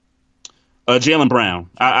 Jaylen Brown.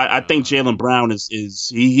 I think Jaylen Brown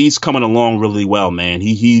he's coming along really well, man.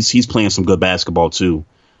 He's playing some good basketball too.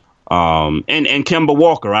 And Kemba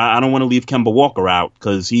Walker. I don't want to leave Kemba Walker out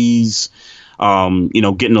because he's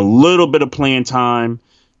getting a little bit of playing time.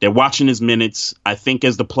 They're watching his minutes. I think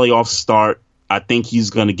as the playoffs start, I think he's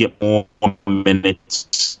going to get more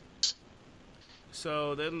minutes.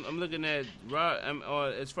 So then I'm looking at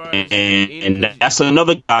as far as and that's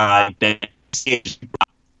another guy that.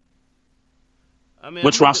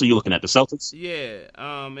 Which roster are you looking at? The Celtics? Yeah.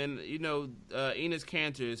 And Enes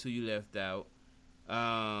Kanter is who you left out.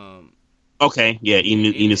 Okay. Yeah.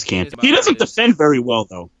 Enes Kanter. He doesn't defend very well,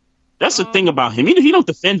 though. That's the thing about him. He don't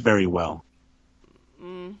defend very well.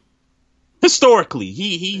 Historically,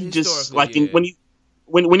 he just like when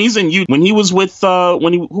he's in when he was with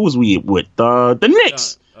who was we with the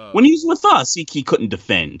Knicks when he was with us he couldn't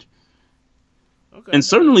defend. Okay. And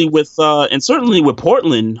certainly with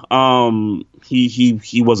Portland,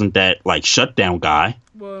 he wasn't that like shutdown guy.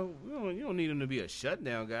 Well, you don't need him to be a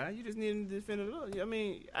shutdown guy. You just need him to defend a little. I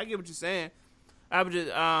mean, I get what you're saying. I would just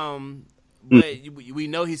but we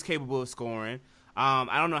know he's capable of scoring.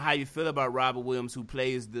 I don't know how you feel about Robert Williams, who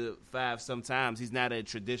plays the 5 sometimes. He's not a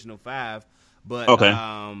traditional 5, but okay.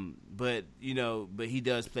 But he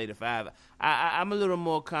does play the 5. I'm a little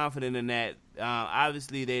more confident in that.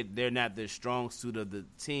 Obviously, they're not the strong suit of the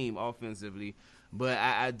team offensively, but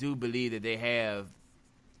I do believe that they have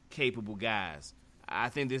capable guys. I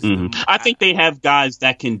think this. I think they have guys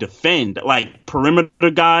that can defend, like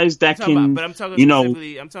perimeter guys that can. But I'm talking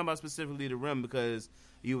about specifically the rim because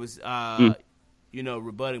you was.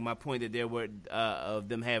 Rebutting my point that there were of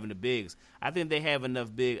them having the bigs. I think they have enough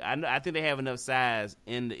I think they have enough size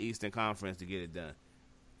in the Eastern Conference to get it done.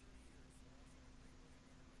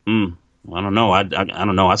 I don't know. I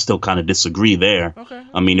don't know. I still kind of disagree there. Okay.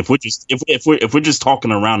 I mean, if we're just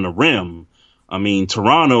talking around the rim, I mean,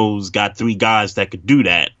 Toronto's got 3 guys that could do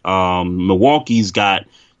that. Milwaukee's got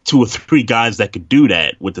 2 or 3 guys that could do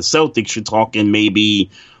that. With the Celtics, you're talking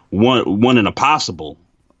maybe one in a possible.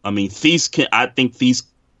 I mean, I think Thies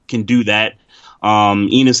can do that.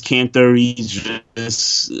 Enes Kanter, he's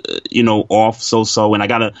just, off so. And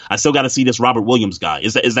I still gotta see this Robert Williams guy.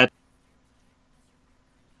 Is that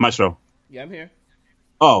Maestro? Yeah, I'm here.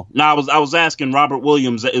 Oh, no, I was asking Robert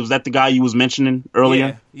Williams. Was that the guy you was mentioning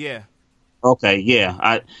earlier? Yeah. Okay, yeah.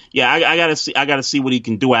 I gotta see what he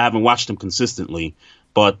can do. I haven't watched him consistently,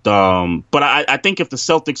 but I think if the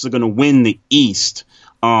Celtics are gonna win the East,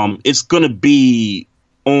 it's gonna be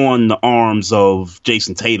on the arms of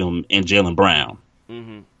Jason Tatum and Jaylen Brown.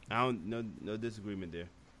 Mm-hmm. No disagreement there.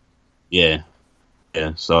 Yeah.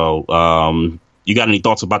 So, you got any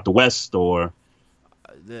thoughts about the West or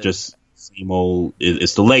just same old?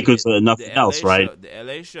 It's the Lakers or nothing else, right? The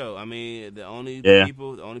LA show. I mean, the only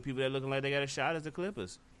people that are looking like they got a shot is the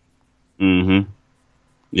Clippers. Mm-hmm.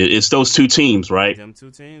 It's those 2 teams, right? Them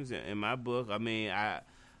 2 teams in my book. I mean, I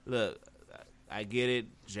get it.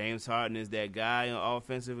 James Harden is that guy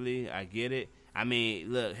offensively. I get it. I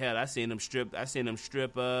mean, look, hell, I seen him strip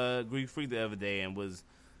Greek Freak the other day and was,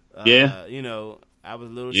 I was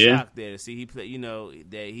a little shocked there to see he play.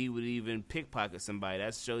 That he would even pickpocket somebody.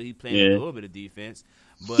 That showed he playing a little bit of defense.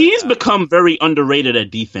 But he's become very underrated at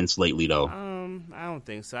defense lately, though. I don't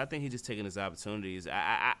think so. I think he's just taking his opportunities.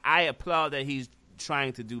 I applaud that he's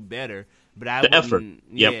trying to do better. But the effort.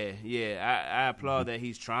 Yep. I applaud that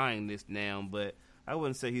he's trying this now, but I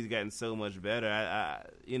wouldn't say he's gotten so much better.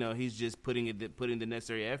 He's just putting the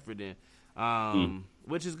necessary effort in,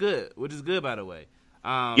 which is good. Which is good, by the way.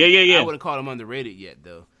 I wouldn't call him underrated yet,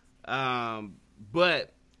 though.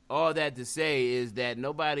 But all that to say is that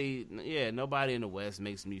nobody in the West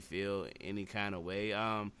makes me feel any kind of way.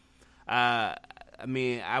 I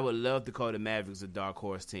mean, I would love to call the Mavericks a dark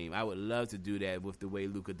horse team. I would love to do that with the way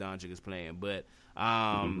Luka Doncic is playing, but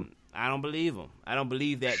I don't believe him. I don't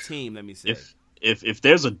believe that team. Let me say, if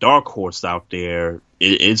there's a dark horse out there,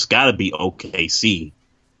 it's got to be OKC.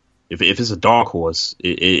 If it's a dark horse,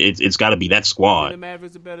 it's got to be that squad. The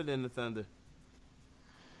Mavericks are better than the Thunder.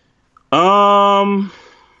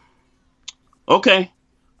 Okay.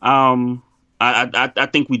 I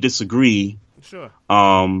think we disagree. Sure.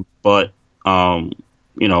 But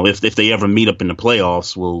if they ever meet up in the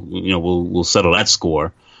playoffs, we'll settle that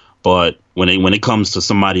score. But when it comes to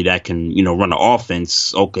somebody that can run an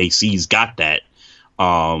offense, OKC's got that.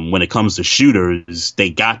 When it comes to shooters, they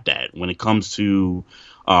got that. When it comes to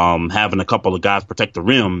having a couple of guys protect the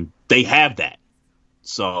rim, they have that.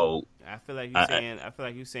 So I feel like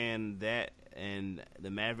you're saying that, and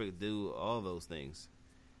the Mavericks do all those things.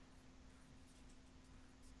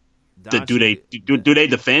 Do they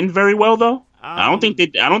defend very well though? I don't think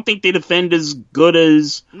they defend as good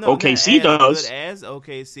as OKC does. Good as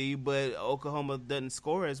OKC, but Oklahoma doesn't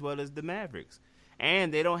score as well as the Mavericks,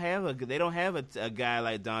 and they don't have a guy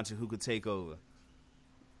like Doncic who could take over.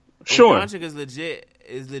 Sure, Doncic is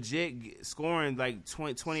legit scoring like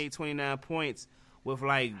 28, 29 points with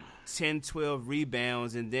like 10, 12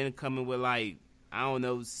 rebounds, and then coming with like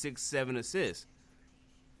 6, 7 assists.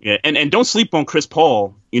 Yeah, and don't sleep on Chris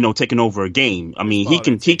Paul, taking over a game. I mean, he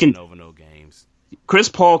can over no games. Chris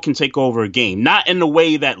Paul can take over a game, not in the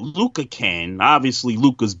way that Luka can. Obviously,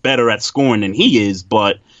 Luka's better at scoring than he is,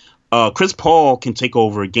 but Chris Paul can take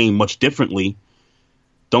over a game much differently.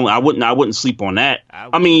 I wouldn't sleep on that.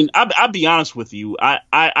 I'll be honest with you.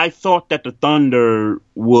 I thought that the Thunder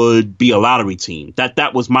would be a lottery team.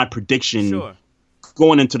 That was my prediction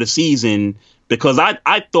going into the season. Because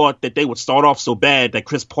I thought that they would start off so bad that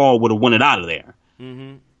Chris Paul would have won it out of there.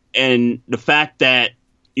 Mm-hmm. And the fact that,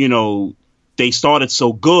 they started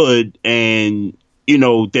so good and,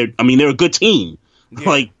 they're a good team. Yeah.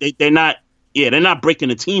 Like, they're not breaking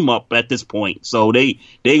the team up at this point. So they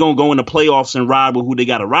going to go in the playoffs and ride with who they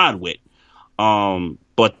got to ride with.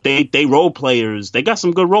 But they role players. They got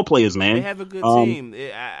some good role players, man. They have a good team.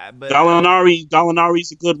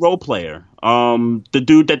 Gallinari's a good role player. The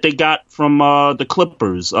dude that they got from the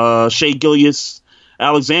Clippers, Shai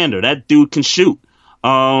Gilgeous-Alexander, that dude can shoot.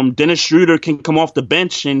 Dennis Schroeder can come off the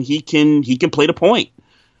bench and he can play the point.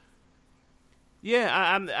 Yeah,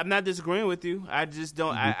 I'm not disagreeing with you. I just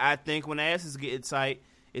don't. Mm-hmm. I think when the asses get tight,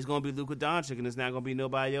 it's going to be Luka Doncic, and it's not going to be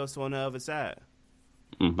nobody else on the other side.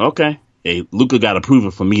 Okay. Hey, Luka got to prove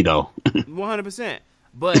it for me, though. 100%.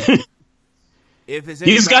 But if it's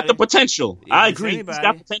anybody, he's got the potential. I agree. He's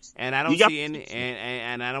got potential. And I don't see any.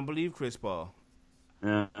 And I don't believe Chris Paul.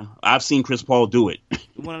 I've seen Chris Paul do it.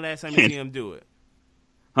 When the last time you seen him do it?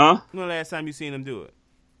 Huh? When the last time you seen him do it?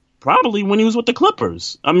 Probably when he was with the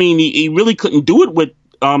Clippers. I mean, he really couldn't do it with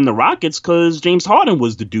the Rockets because James Harden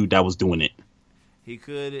was the dude that was doing it. He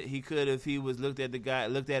could if he was looked at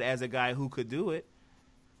as a guy who could do it.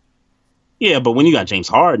 Yeah, but when you got James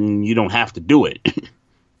Harden, you don't have to do it.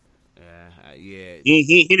 Yeah.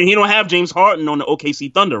 He don't have James Harden on the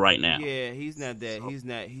OKC Thunder right now. Yeah, he's not that.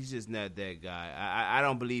 He's just not that guy. I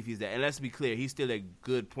don't believe he's that. And let's be clear, he's still a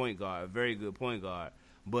good point guard, a very good point guard.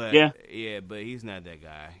 But but he's not that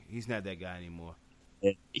guy. He's not that guy anymore.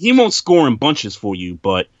 He won't score in bunches for you,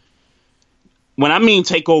 but when I mean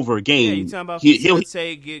take over a game, you're talking about he'll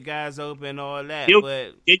get guys open, all that.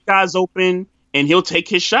 But get guys open. And he'll take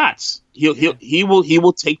his shots. He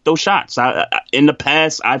will take those shots. In the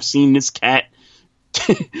past, I've seen this cat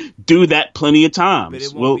do that plenty of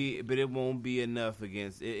times. But it won't be enough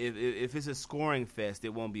against. If it's a scoring fest,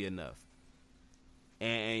 it won't be enough.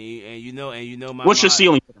 And you know my. What's your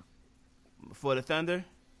ceiling for the Thunder?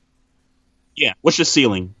 Yeah, what's your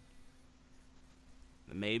ceiling?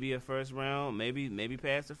 Maybe a first round. Maybe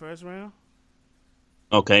past the first round.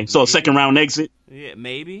 Okay, so maybe. A second round exit. Yeah,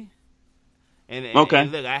 maybe. And okay.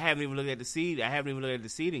 And look, I haven't even looked at the seed. I haven't even looked at the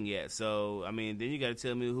seeding yet. So I mean, then you got to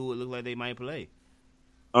tell me who would look like they might play.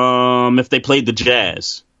 If they played the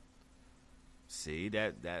Jazz. See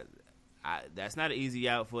that's not an easy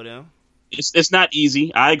out for them. It's not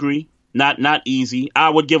easy. I agree. Not easy. I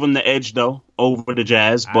would give them the edge though over the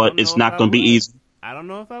Jazz, but it's not going to be easy. I don't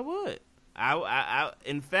know if I would. I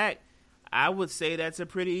in fact, I would say that's a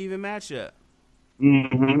pretty even matchup.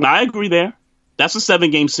 Mm-hmm. I agree there. That's a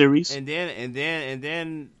 7-game series. And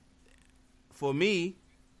then for me,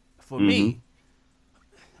 who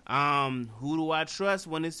do I trust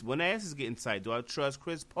when the ass is getting tight? Do I trust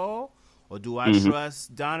Chris Paul or do I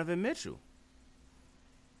trust Donovan Mitchell?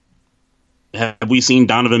 Have we seen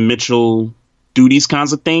Donovan Mitchell do these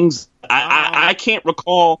kinds of things? I can't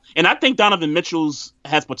recall, and I think Donovan Mitchell's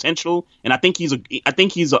has potential, and I think he's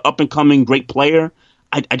an up and coming great player.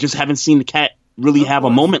 I just haven't seen the cat really have a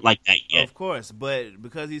moment like that yet. Of course, but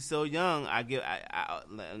because he's so young, I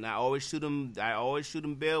always shoot him. I always shoot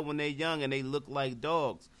him bail when they're young and they look like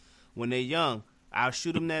dogs. When they're young, I'll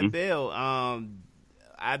shoot him that bail.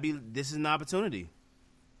 This is an opportunity.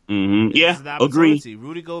 Mm-hmm. This is an opportunity.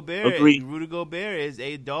 Rudy Gobert is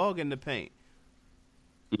a dog in the paint.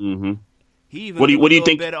 Mm-hmm. He even what do you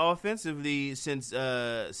think better offensively since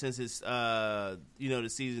it's the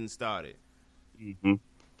season started. Mm-hmm.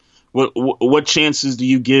 What chances do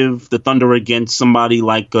you give the Thunder against somebody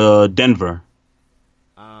like Denver?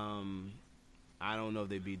 I don't know if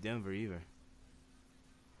they beat Denver either.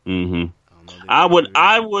 Mm-hmm.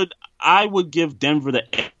 I would give Denver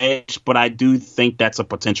the edge, but I do think that's a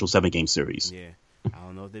potential 7-game series. Yeah, I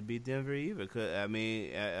don't know if they beat Denver either. Cause, I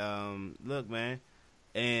mean, look, man,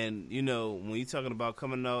 and when you're talking about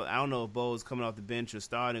coming out, I don't know if Bo's coming off the bench or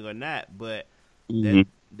starting or not, but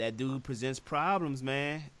that dude presents problems,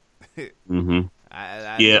 man. Mm-hmm.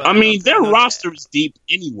 I mean, their roster is deep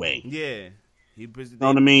anyway. Yeah, that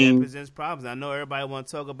presents problems. I know everybody want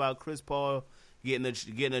to talk about Chris Paul getting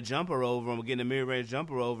a jumper over him, getting a mid-range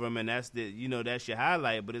jumper over him, and that's that's your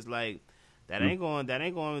highlight. But it's like that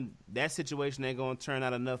situation ain't going to turn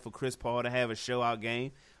out enough for Chris Paul to have a show-out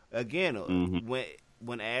game. Again,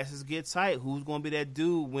 when asses get tight, who's going to be that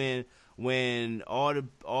dude when all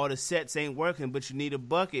the sets ain't working, but you need a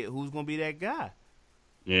bucket? Who's going to be that guy?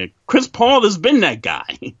 Yeah, Chris Paul has been that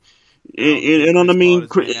guy. You know what I mean?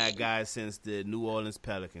 Chris Paul has been that guy since the New Orleans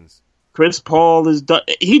Pelicans. Chris Paul is done.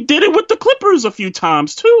 He did it with the Clippers a few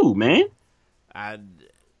times too, man. That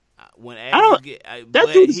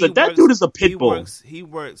dude is a pit bull. He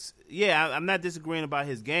works. Yeah, I'm not disagreeing about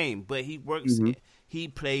his game, but he works. Mm-hmm. He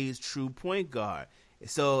plays true point guard.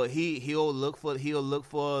 So he'll look for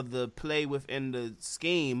the play within the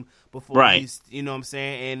scheme before he's, you know what I'm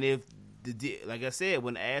saying. And if like I said,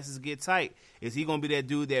 when the asses get tight, is he gonna be that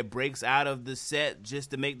dude that breaks out of the set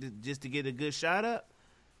just to get a good shot up?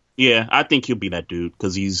 Yeah, I think he'll be that dude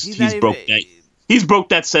because he's broke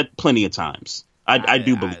that set plenty of times. I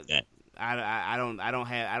do believe that. I don't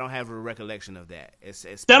have a recollection of that.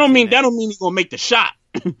 That don't mean he's gonna make the shot.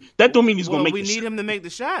 That don't mean he's gonna make. We need him to make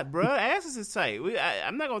the shot, bro. Asses is tight.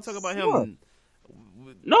 I'm not gonna talk about him.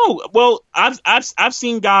 No, well, I've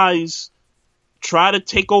seen guys try to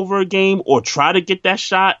take over a game or try to get that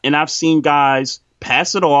shot, and I've seen guys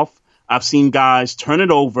pass it off. I've seen guys turn it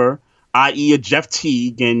over, i.e. a Jeff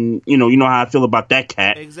Teague, and you know how I feel about that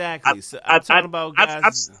cat. Exactly. I'm talking about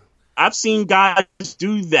guys. I've seen guys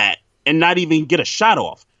do that and not even get a shot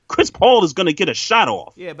off. Chris Paul is going to get a shot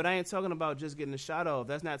off. Yeah, but I ain't talking about just getting a shot off.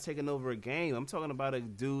 That's not taking over a game. I'm talking about a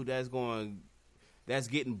dude that's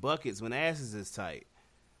getting buckets when asses is tight.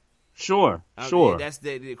 Sure. That's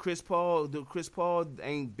the Chris Paul. Chris Paul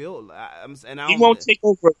ain't built. He won't take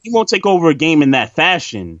over. He won't take over a game in that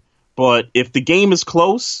fashion. But if the game is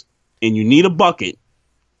close and you need a bucket,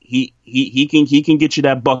 he can get you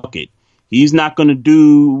that bucket. He's not going to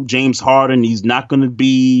do James Harden. He's not going to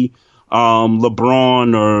be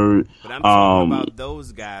LeBron or. But I'm talking about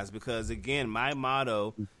those guys because again, my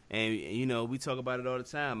motto, and we talk about it all the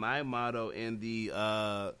time. My motto in the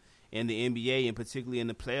NBA and particularly in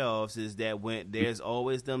the playoffs is that when there's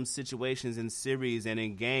always them situations in series and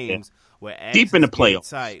in games where asses deep in the playoffs,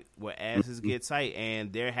 get tight,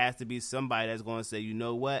 and there has to be somebody that's going to say, you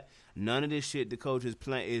know what, none of this shit the coach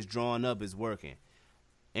is drawing up is working,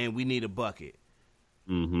 and we need a bucket.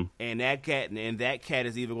 Mm-hmm. And that cat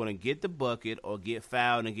is either going to get the bucket or get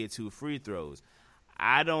fouled and get 2 free throws.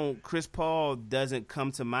 Chris Paul doesn't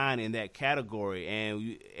come to mind in that category,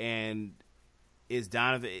 and is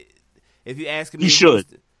Donovan. If you ask me, he should.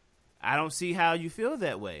 I don't see how you feel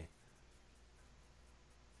that way.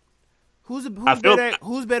 Who's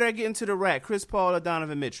better at getting to the rack, Chris Paul or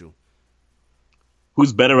Donovan Mitchell?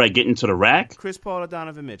 Who's better at getting to the rack? Chris Paul or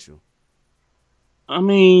Donovan Mitchell? I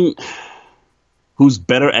mean, who's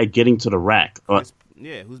better at getting to the rack? Who's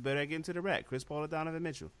better at getting to the rack, Chris Paul or Donovan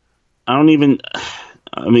Mitchell? I mean,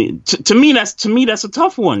 to me that's a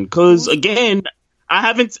tough one because I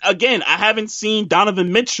haven't seen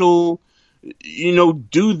Donovan Mitchell,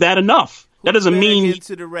 do that enough. That doesn't mean get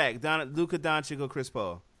to the rack. Luka Doncic or Chris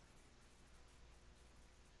Paul?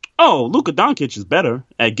 Oh, Luka Doncic is better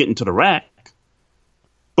at getting to the rack,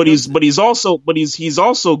 but he's also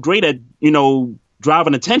great at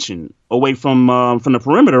driving attention away from the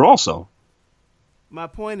perimeter. Also, my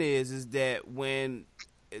point is that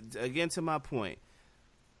to my point.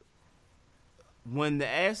 When the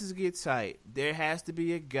asses get tight, there has to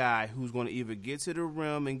be a guy who's going to either get to the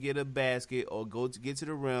rim and get a basket or get to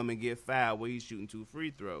the rim and get fouled where he's shooting 2 free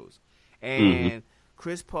throws. And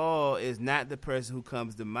Chris Paul is not the person who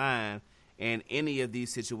comes to mind in any of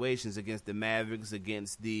these situations against the Mavericks,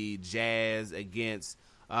 against the Jazz, against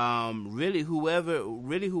really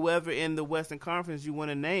whoever in the Western Conference you want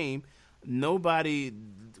to name. Nobody.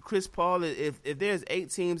 Chris Paul, if there's 8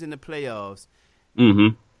 teams in the playoffs,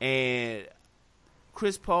 And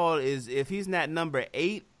Chris Paul is, if he's not number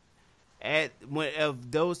 8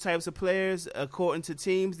 of those types of players, according to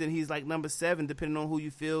teams, then he's like number 7, depending on who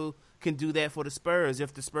you feel can do that for the Spurs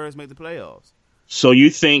if the Spurs make the playoffs. So you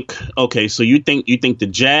think the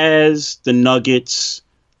Jazz, the Nuggets,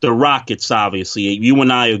 the Rockets, obviously, you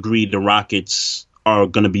and I agree the Rockets are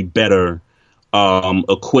going to be better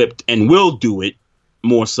equipped and will do it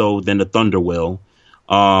more so than the Thunder will.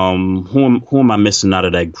 Who am I missing out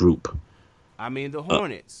of that group? I mean, the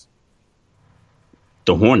Hornets.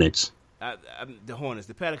 The Hornets?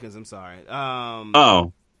 The Pelicans, I'm sorry.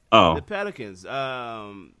 The Pelicans.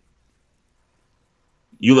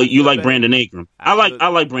 You like Brandon Ingram. I like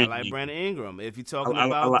Brandon. I like Brandon Ingram. If you're talking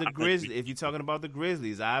about the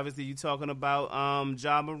Grizzlies, obviously you're talking about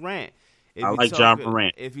Ja Morant. Ja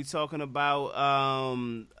Morant. If you're talking about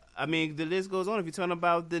I mean, the list goes on. If you're talking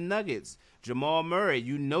about the Nuggets, Jamal Murray,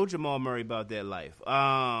 you know Jamal Murray about that life.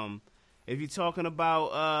 If you're talking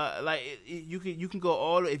about you can go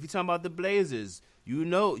all. If you're talking about the Blazers, you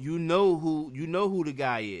know who the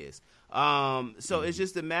guy is. So it's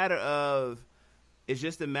just a matter of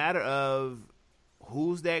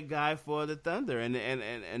who's that guy for the Thunder, and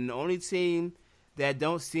the only team that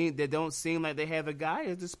don't seem like they have a guy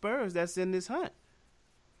is the Spurs that's in this hunt.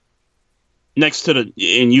 Next to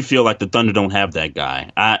and you feel like the Thunder don't have that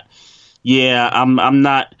guy. I'm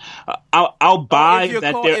not. I'll buy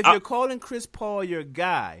that. If you're calling Chris Paul your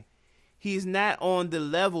guy, he's not on the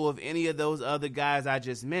level of any of those other guys I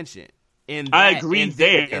just mentioned. I agree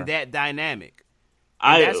there. In that dynamic.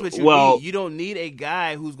 That's what you need. You don't need a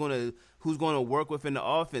guy who's gonna work within the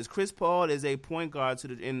offense. Chris Paul is a point guard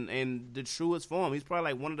in the truest form. He's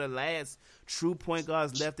probably like one of the last true point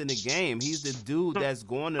guards left in the game. He's the dude that's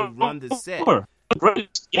going to run the set.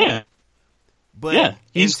 Yeah. But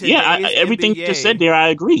everything you just said there, I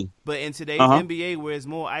agree. But in today's NBA, where it's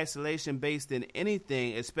more isolation based than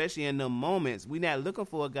anything, especially in the moments, we're not looking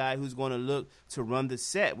for a guy who's going to look to run the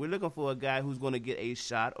set. We're looking for a guy who's going to get a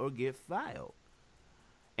shot or get fouled.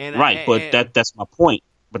 That's my point.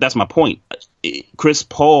 But that's my point. Chris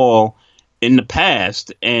Paul in the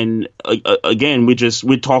past, and again,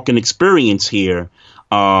 we're talking experience here.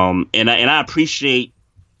 And I appreciate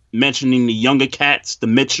mentioning the younger cats, the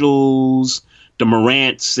Mitchells, the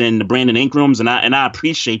Morants, and the Brandon Ingrams, and I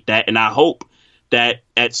appreciate that, and I hope that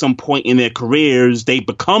at some point in their careers they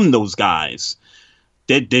become those guys.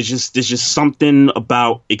 There's just something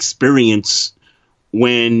about experience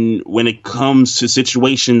when it comes to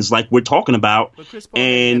situations like we're talking about. But Chris Paul has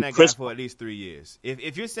been that guy for at least 3 years.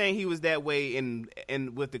 If you're saying he was that way in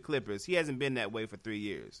with the Clippers, he hasn't been that way for 3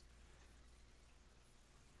 years.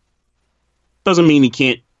 Doesn't mean he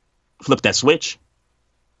can't flip that switch.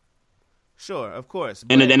 Sure, of course.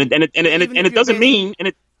 But even if it doesn't mean.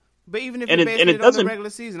 But even if you're basing it on the regular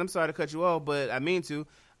season, I'm sorry to cut you off, but I mean to.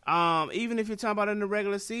 Even if you're talking about in the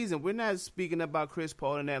regular season, we're not speaking about Chris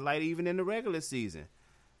Paul in that light. Even in the regular season,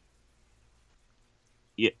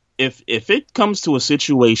 yeah. If it comes to a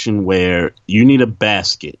situation where you need a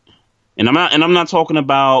basket, and I'm not talking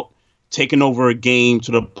about taking over a game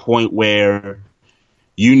to the point where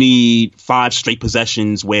you need 5 straight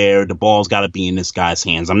possessions where the ball's got to be in this guy's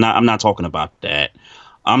hands. I'm not talking about that.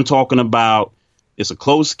 I'm talking about it's a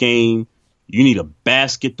close game. You need a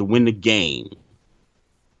basket to win the game.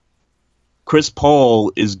 Chris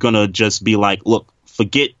Paul is going to just be like, look,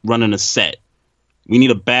 forget running a set. We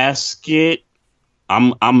need a basket.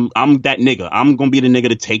 I'm that nigga. I'm going to be the nigga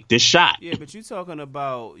to take this shot. Yeah, but you're talking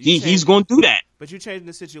about... He's going to do that. But you're changing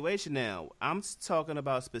the situation now. I'm talking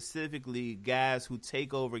about specifically guys who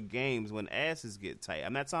take over games when asses get tight.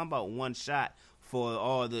 I'm not talking about one shot for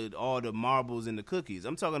all the marbles and the cookies.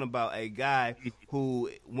 I'm talking about a guy who,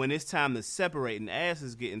 when it's time to separate and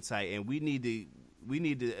asses getting tight, and we need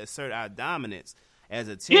to assert our dominance as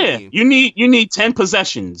a team. Yeah, you need 10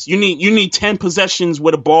 possessions. You need 10 possessions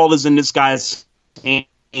where the ball is in this guy's hand.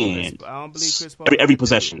 I don't believe Chris Paul every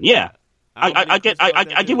possession. Yeah, I get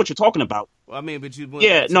what you're talking about. Well, I mean, but you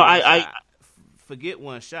forget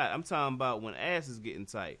one shot. I'm talking about when ass is getting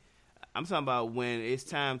tight. I'm talking about when it's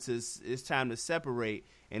time to separate,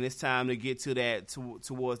 and it's time to get to that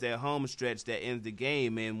towards that home stretch that ends the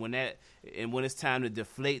game, and when it's time to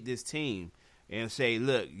deflate this team and say,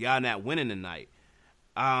 look, y'all not winning tonight.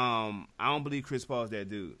 I don't believe Chris Paul's that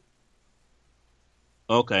dude.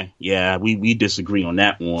 Okay, yeah, we disagree on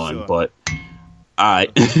that one, sure. But all right,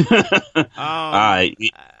 all right.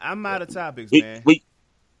 I'm out of topics, man.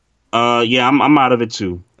 Yeah, I'm out of it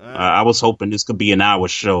too. I was hoping this could be an hour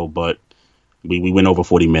show, but we went over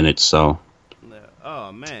 40 minutes, so.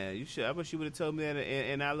 Oh man, you should. I wish you would have told me that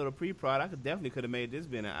in our little pre-prod. I definitely could have made this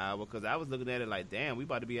be an hour because I was looking at it like, damn, we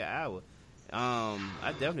about to be an hour.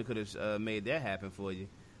 I definitely could have made that happen for you.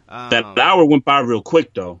 That hour went by real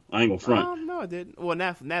quick though. I ain't gonna front. No, it didn't. Well,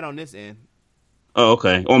 not on this end. Oh,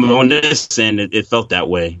 okay. On this end, it felt that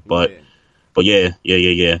way, but yeah.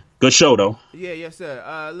 Good show though. Yeah, yes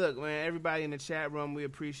sir. Look, man, everybody in the chat room, we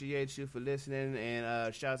appreciate you for listening,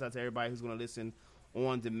 and shouts out to everybody who's gonna listen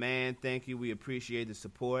on demand. Thank you. We appreciate the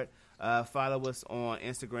support. Follow us on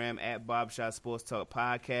Instagram at Barbershop Sports Talk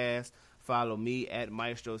Podcast. Follow me at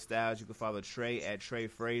Maestro Styles. You can follow Trey at Trey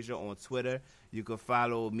Frazier on Twitter. You can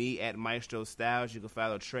follow me at Maestro Styles. You can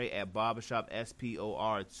follow Trey at Barbershop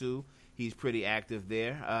SPOR2. He's pretty active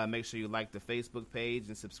there. Make sure you like the Facebook page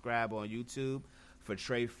and subscribe on YouTube. For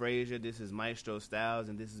Trey Frazier, this is Maestro Styles,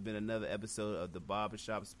 and this has been another episode of the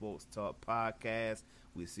Barbershop Sports Talk Podcast.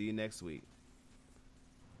 We'll see you next week.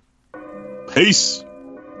 Peace.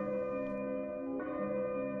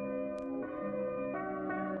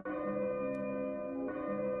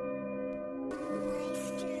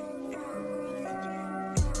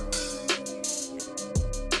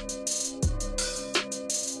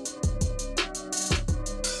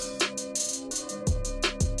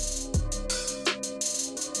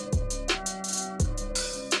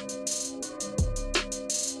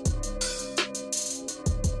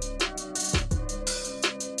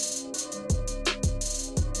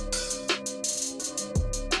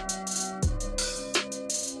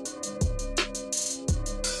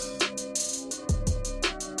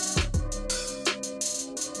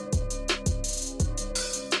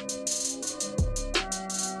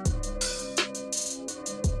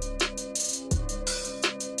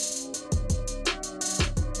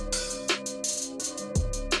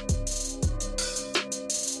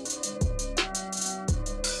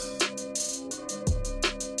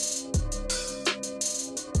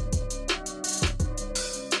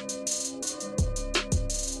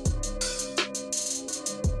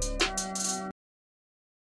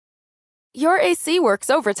 Your AC works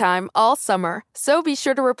overtime all summer, so be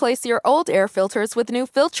sure to replace your old air filters with new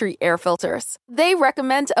Filtry air filters. They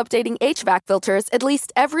recommend updating HVAC filters at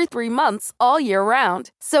least every 3 months all year round.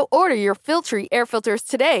 So order your Filtry air filters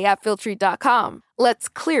today at Filtry.com. Let's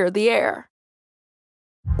clear the air.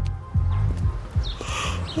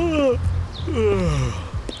 The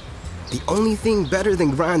only thing better than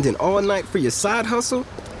grinding all night for your side hustle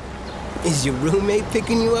is your roommate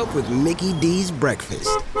picking you up with Mickey D's breakfast.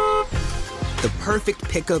 The perfect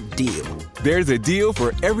pickup deal. There's a deal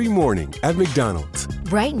for every morning at McDonald's.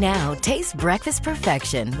 Right now, taste breakfast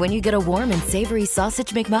perfection when you get a warm and savory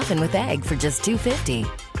sausage McMuffin with egg for just $2.50.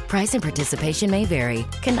 Price and participation may vary.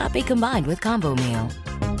 Cannot be combined with combo meal.